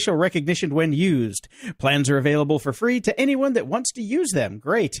blocks facial recognition when used. Plans are available for free to anyone that wants to use them.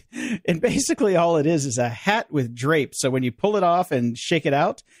 Great. And basically all it is a hat with drapes. So when you pull it off and shake it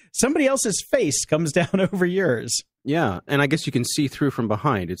out, somebody else's face comes down over yours. Yeah, and I guess you can see through from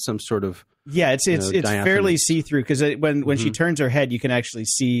behind. It's some sort of it's diaphanous. fairly see-through because when she turns her head, you can actually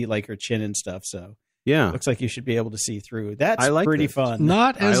see like her chin and stuff. So yeah, looks like you should be able to see through. That's like pretty this. fun.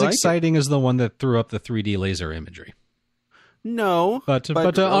 Not as like exciting as the one that threw up the 3D laser imagery. No, But on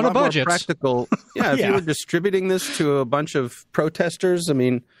lot a more budget. practical. Yeah, if you were distributing this to a bunch of protesters, I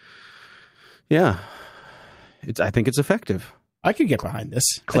mean, yeah, I think it's effective. I could get behind this.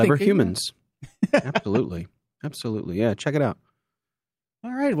 Clever humans. Absolutely. Absolutely. Yeah, check it out.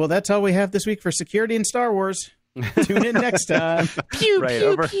 All right. Well, that's all we have this week for security in Star Wars. Tune in next time. Pew,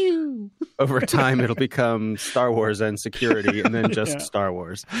 pew, pew. Over time, it'll become Star Wars and security, and then just Star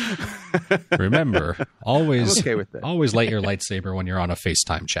Wars. Remember, always, I'm okay with that. always light your lightsaber when you're on a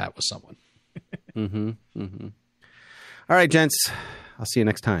FaceTime chat with someone. All right, gents. I'll see you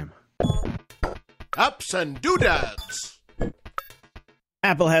next time. Ups and doodads.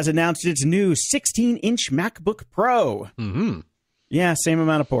 Apple has announced its new 16-inch MacBook Pro. Mm-hmm. Yeah, same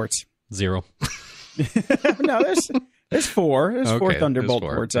amount of ports. 0. No, there's four. There's four Okay, Thunderbolt there's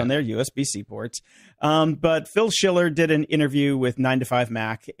four, ports on there, USB-C ports. But Phil Schiller did an interview with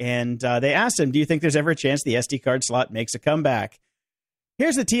 9to5Mac, and they asked him, do you think there's ever a chance the SD card slot makes a comeback?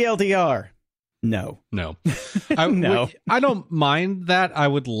 Here's the TLDR. No. No. No. I don't mind that. I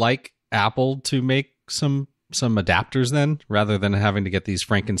would like Apple to make some adapters then, rather than having to get these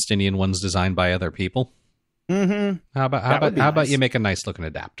Frankensteinian ones designed by other people. Mm-hmm. How about you make a nice looking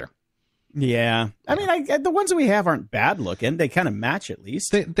adapter? Yeah. I mean, the ones that we have aren't bad looking. They kind of match at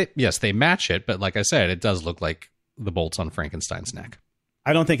least. Yes, they match it, but like I said, it does look like the bolts on Frankenstein's neck.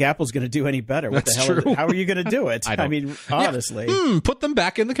 I don't think Apple's going to do any better. What That's the hell? true. How are you going to do it? I mean, honestly. Put them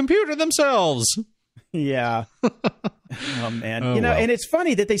back in the computer themselves. Yeah. Oh, man. Oh, and it's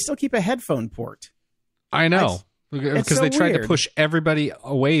funny that they still keep a headphone port. I know. Because so they tried to weird. push everybody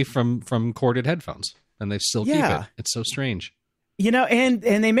away from corded headphones, and they still keep Yeah. it. It's so strange. And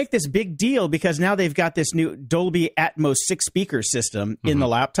they make this big deal because now they've got this new Dolby Atmos 6 speaker system in the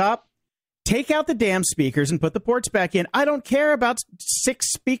laptop. Take out the damn speakers and put the ports back in. I don't care about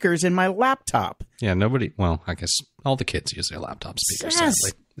 6 speakers in my laptop. Yeah, I guess all the kids use their laptop speakers, Yes.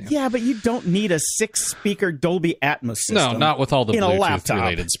 sadly. Yeah, but you don't need a 6-speaker Dolby Atmos system. No, not with all the in a laptop.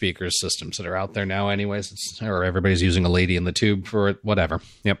 Bluetooth-related speaker systems that are out there now anyways. Or everybody's using a lady in the tube for it, whatever.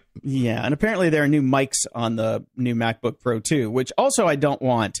 Yep. Yeah, and apparently there are new mics on the new MacBook Pro too, which also I don't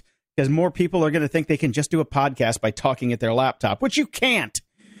want because more people are going to think they can just do a podcast by talking at their laptop, which you can't.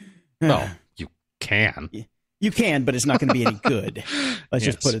 Well, you can. You can, but it's not going to be any good. Let's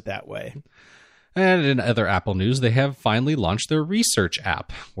just put it that way. And in other Apple news, they have finally launched their research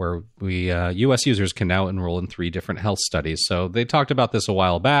app where U.S. users can now enroll in 3 different health studies. So they talked about this a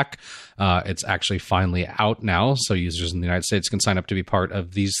while back. It's actually finally out now. So users in the United States can sign up to be part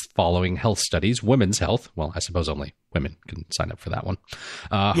of these following health studies. Women's health. Well, I suppose only women can sign up for that one.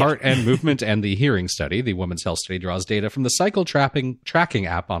 Heart and movement and the hearing study. The women's health study draws data from the cycle tracking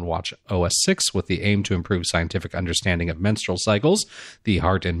app on Watch OS 6 with the aim to improve scientific understanding of menstrual cycles. The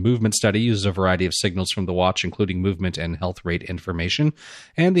heart and movement study uses a variety of signals from the watch, including movement and health rate information.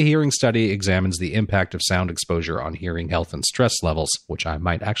 And the hearing study examines the impact of sound exposure on hearing health and stress levels, which I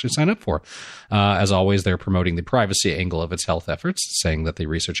might actually sign up for. As always, they're promoting the privacy angle of its health efforts, saying that the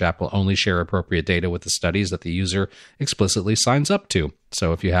research app will only share appropriate data with the studies that the user explicitly signs up to.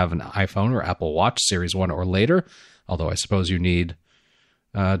 So if you have an iPhone or Apple Watch Series 1 or later, although I suppose you need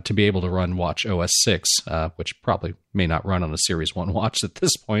to be able to run Watch OS 6, which probably may not run on a Series 1 watch at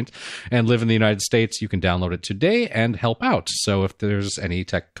this point, and live in the United States, you can download it today and help out. So if there's any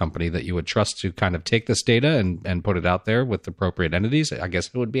tech company that you would trust to kind of take this data and put it out there with appropriate entities, I guess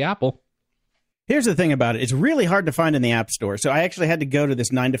it would be Apple. Here's the thing about it. It's really hard to find in the App Store. So I actually had to go to this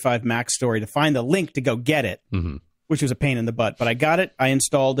 9to5Mac story to find the link to go get it, which was a pain in the butt. But I got it, I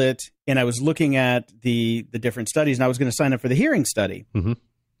installed it, and I was looking at the different studies, and I was going to sign up for the hearing study. Mm-hmm.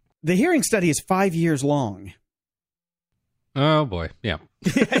 The hearing study is 5 years long. Oh, boy. Yeah.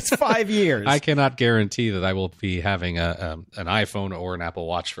 It's 5 years. I cannot guarantee that I will be having an iPhone or an Apple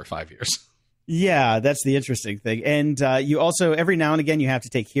Watch for 5 years. Yeah, that's the interesting thing. And you also, every now and again, you have to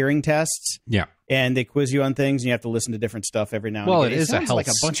take hearing tests. Yeah. And they quiz you on things, and you have to listen to different stuff every now and again. Well, it is a health like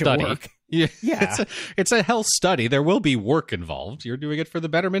a bunch study. Of work. Yeah. Yeah. It's a health study. There will be work involved. You're doing it for the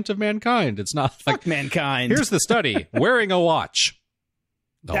betterment of mankind. It's not like, fuck mankind. Here's the study, wearing a watch.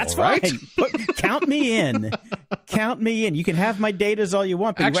 That's all right. fine. But count me in. Count me in. You can have my data as all you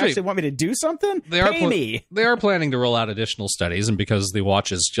want, but you actually want me to do something? Pay me. They are planning to roll out additional studies, and because the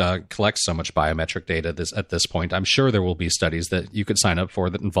watches collect so much biometric data at this point, I'm sure there will be studies that you could sign up for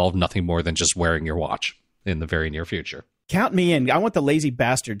that involve nothing more than just wearing your watch in the very near future. Count me in. I want the lazy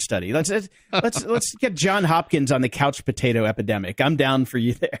bastard study. Let's get John Hopkins on the couch potato epidemic. I'm down for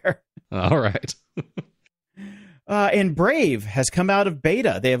you there. All right. And Brave has come out of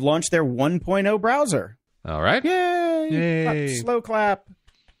beta. They have launched their 1.0 browser. All right. Yay. Slow clap.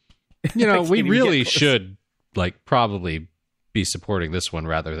 You know, we really should probably be supporting this one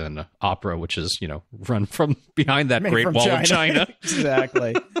rather than Opera, which is, run from behind that Great Wall of China.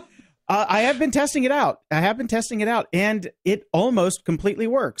 Exactly. I have been testing it out. And it almost completely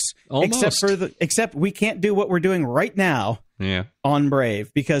works. Almost. Except we can't do what we're doing right now. Yeah. On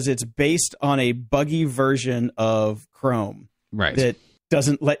Brave, because it's based on a buggy version of Chrome. Right. That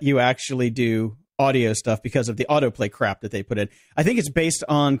doesn't let you actually do audio stuff because of the autoplay crap that they put in. I think it's based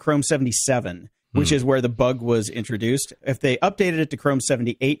on Chrome 77, which is where the bug was introduced. If they updated it to Chrome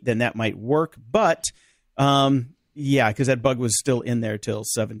 78, then that might work. But because that bug was still in there till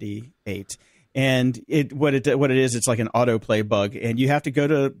 78. And what it is, it's like an autoplay bug, and you have to go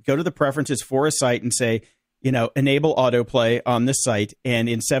to the preferences for a site and say, enable autoplay on this site. And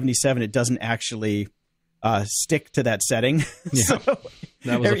in 77, it doesn't actually stick to that setting. Yeah. So,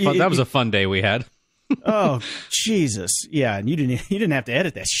 that was a fun day we had. Oh, Jesus. Yeah. And you didn't have to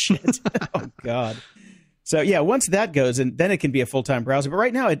edit that shit. Oh, God. So, yeah, once that goes, and then it can be a full-time browser. But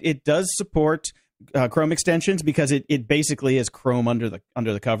right now, it does support Chrome extensions because it basically is Chrome under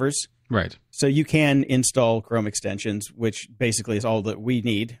the covers. Right. So you can install Chrome extensions, which basically is all that we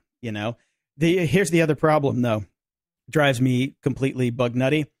need, Here's the other problem, though. Drives me completely bug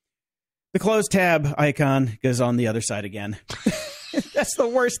nutty. The close tab icon goes on the other side again. That's the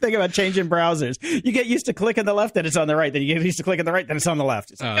worst thing about changing browsers. You get used to clicking the left, then it's on the right. Then you get used to clicking the right, then it's on the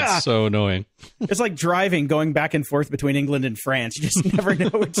left. It's so annoying. It's like driving, going back and forth between England and France. You just never know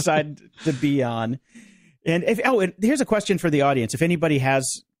which side to be on. And here's a question for the audience. If anybody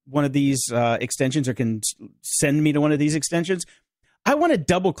has one of these extensions or can send me to one of these extensions, I want to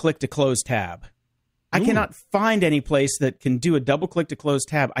double click to close tab. I cannot find any place that can do a double click to close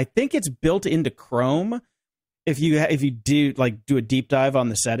tab. I think it's built into Chrome if you do a deep dive on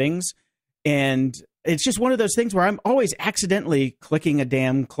the settings. And it's just one of those things where I'm always accidentally clicking a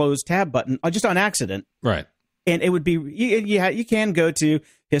damn close tab button just on accident. Right. And it would be, you can go to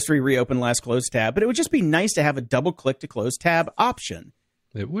history, reopen, last close tab, but it would just be nice to have a double click to close tab option.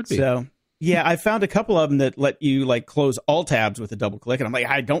 It would be. So, yeah, I found a couple of them that let you close all tabs with a double click. And I'm like,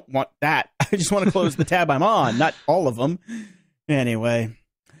 I don't want that. I just want to close the tab I'm on, not all of them. Anyway,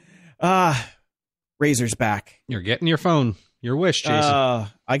 Razor's back. You're getting your phone. Your wish, Jason.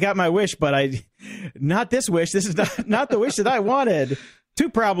 I got my wish, but not this wish. This is not the wish that I wanted. Two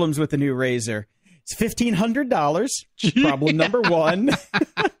problems with the new Razor. It's $1,500. Problem number one.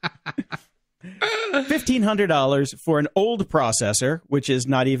 $1,500 for an old processor, which is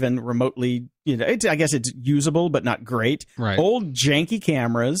not even remotely, I guess it's usable, but not great. Right. Old janky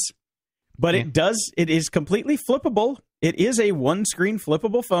cameras, but it is completely flippable. It is a one-screen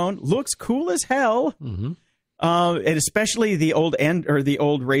flippable phone. Looks cool as hell. Mm-hmm. And especially the old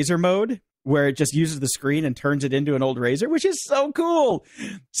Razor mode, where it just uses the screen and turns it into an old Razor, which is so cool.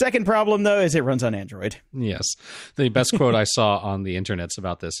 Second problem, though, is it runs on Android. Yes. The best quote I saw on the internets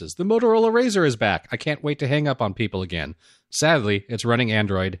about this is, the Motorola Razor is back. I can't wait to hang up on people again. Sadly, it's running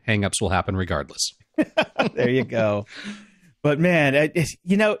Android. Hang-ups will happen regardless. There you go. But, man,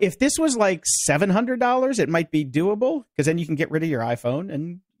 if this was like $700, it might be doable, because then you can get rid of your iPhone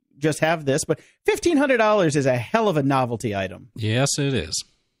and just have this. But $1,500 is a hell of a novelty item. Yes, it is.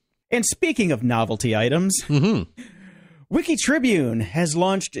 And speaking of novelty items, Wiki Tribune has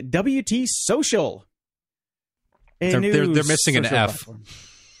launched WT Social. They're missing an F.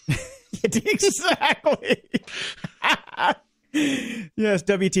 Exactly. Yes,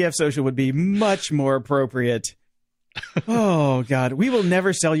 WTF Social would be much more appropriate. Oh, God. We will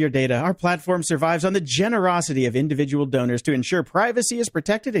never sell your data. Our platform survives on the generosity of individual donors to ensure privacy is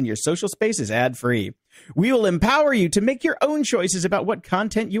protected and your social space is ad-free. We will empower you to make your own choices about what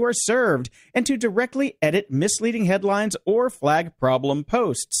content you are served and to directly edit misleading headlines or flag problem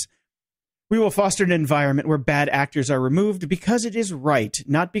posts. We will foster an environment where bad actors are removed because it is right,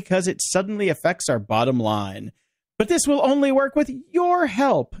 not because it suddenly affects our bottom line. But this will only work with your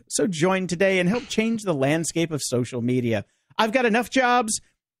help. So join today and help change the landscape of social media. I've got enough jobs.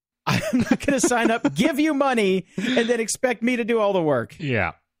 I'm not going to sign up, give you money, and then expect me to do all the work.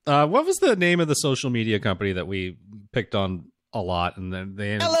 Yeah. What was the name of the social media company that we picked on a lot? And then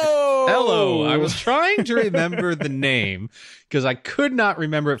they Hello. I was trying to remember the name because I could not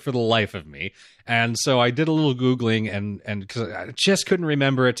remember it for the life of me. And so I did a little Googling and because I just couldn't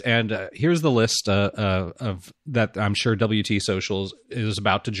remember it. And here's the list of that I'm sure WT Socials is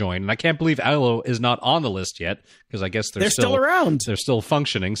about to join. And I can't believe Hello is not on the list yet because I guess they're still around. They're still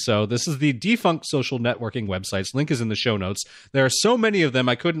functioning. So this is the defunct social networking websites. Link is in the show notes. There are so many of them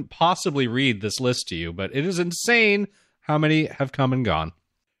I couldn't possibly read this list to you, but it is insane how many have come and gone.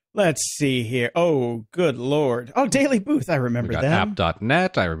 Let's see here. Oh, good Lord. Oh, Daily Booth. I remember them.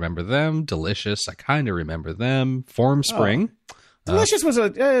 App.net. I remember them. Delicious. I kind of remember them. Formspring. Oh. Delicious was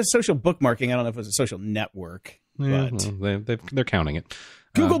a social bookmarking. I don't know if it was a social network. Yeah, but well, they're counting it.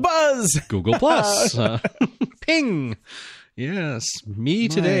 Google Buzz. Google Plus. Ping. Yes. Me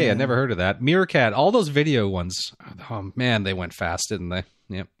Today. I never heard of that. Meerkat. All those video ones. Oh, man, they went fast, didn't they?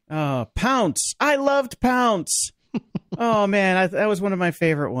 Yep. Oh, Pounce. I loved Pounce. Oh, man, that was one of my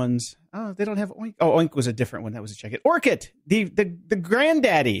favorite ones. Oh, they don't have Oink. Oh, Oink was a different one. That was a check it. Orkut, the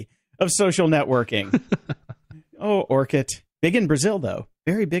granddaddy of social networking. Oh, Orkut. Big in Brazil, though.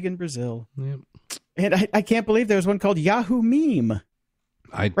 Very big in Brazil. Yep. And I can't believe there was one called Yahoo Meme.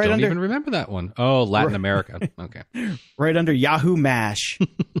 I don't even remember that one. Oh, Latin America. Okay. Right under Yahoo Mash.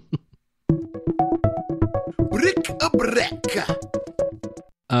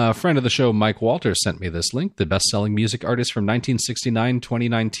 A friend of the show, Mike Walters, sent me this link. The best-selling music artist from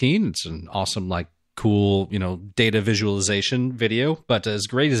 1969-2019. It's an awesome, cool, data visualization video. But as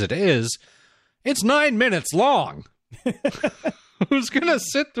great as it is, it's 9 minutes long. Who's going to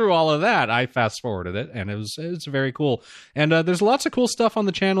sit through all of that? I fast-forwarded it, and it's very cool. And there's lots of cool stuff on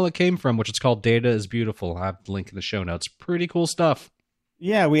the channel it came from, which is called Data is Beautiful. I have the link in the show notes. Pretty cool stuff.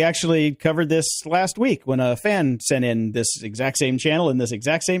 Yeah, we actually covered this last week when a fan sent in this exact same channel in this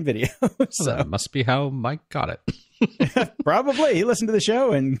exact same video. So that must be how Mike got it. Probably. He listened to the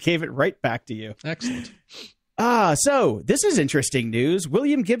show and gave it right back to you. Excellent. So this is interesting news.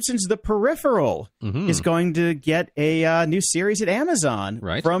 William Gibson's The Peripheral is going to get a new series at Amazon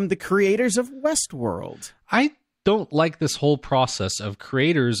from the creators of Westworld. I don't like this whole process of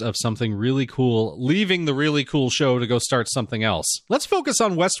creators of something really cool leaving the really cool show to go start something else. Let's focus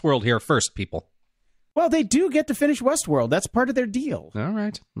on Westworld here first, people. Well, they do get to finish Westworld. That's part of their deal. All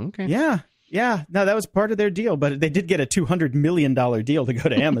right. Okay. Yeah. No, that was part of their deal, but they did get a $200 million deal to go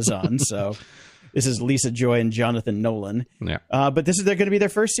to Amazon. So this is Lisa Joy and Jonathan Nolan. Yeah. But they're going to be their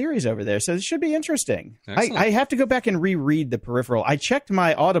first series over there. So it should be interesting. I have to go back and reread The Peripheral. I checked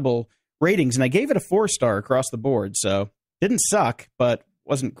my Audible ratings and I gave it a 4-star across the board. So didn't suck, but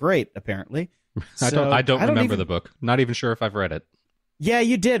wasn't great apparently. I don't remember the book. Not even sure if I've read it. Yeah,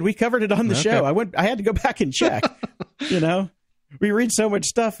 you did. We covered it on the show. I had to go back and check. We read so much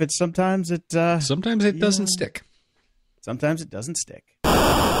stuff. Sometimes it doesn't stick. Sometimes it doesn't stick.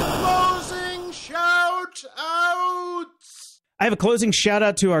 Closing shout outs. I have a closing shout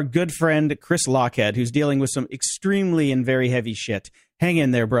out to our good friend Chris Lockhead, who's dealing with some extremely and very heavy shit. Hang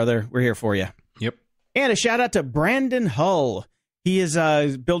in there, brother. We're here for you. Yep. And a shout out to Brandon Hull. He is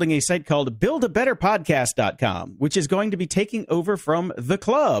building a site called buildabetterpodcast.com, which is going to be taking over from The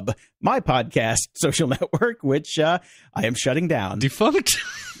Club, my podcast social network, which I am shutting down. Defunct?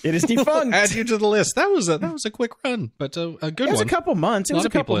 It is defunct. Add you to the list. That was a quick run, but a good one. It was a couple months. It was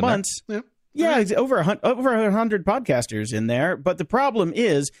a couple months. Yeah, it's over 100 podcasters in there. But the problem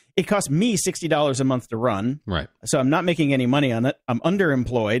is it costs me $60 a month to run. Right. So I'm not making any money on it. I'm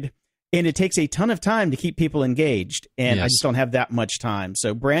underemployed. And it takes a ton of time to keep people engaged. And I just don't have that much time.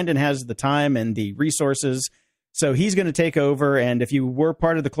 So Brandon has the time and the resources. So he's going to take over. And if you were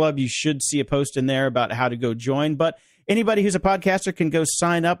part of the club, you should see a post in there about how to go join. But anybody who's a podcaster can go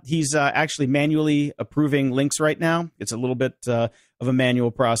sign up. He's actually manually approving links right now. It's a little bit of a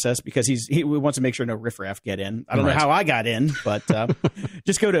manual process because he wants to make sure no riffraff get in. I don't know how I got in, but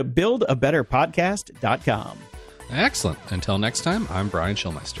just go to buildabetterpodcast.com. Excellent. Until next time, I'm Brian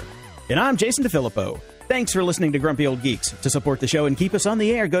Schulmeister. And I'm Jason DeFilippo. Thanks for listening to Grumpy Old Geeks. To support the show and keep us on the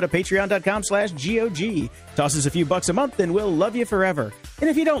air, go to patreon.com/GOG. Toss us a few bucks a month and we'll love you forever. And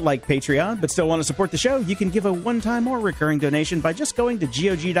if you don't like Patreon but still want to support the show, you can give a one-time or recurring donation by just going to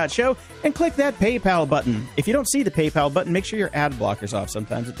GOG.show and click that PayPal button. If you don't see the PayPal button, make sure your ad blocker's off.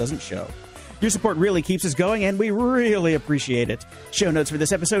 Sometimes it doesn't show. Your support really keeps us going, and we really appreciate it. Show notes for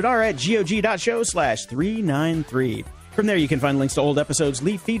this episode are at gog.show/393. From there, you can find links to old episodes,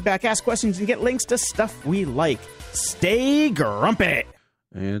 leave feedback, ask questions, and get links to stuff we like. Stay grumpy!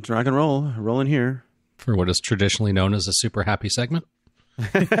 It's rock and roll. Rolling here. For what is traditionally known as a super happy segment.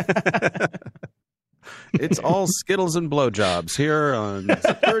 It's all Skittles and blowjobs here on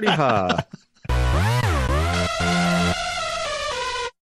 30 Ha.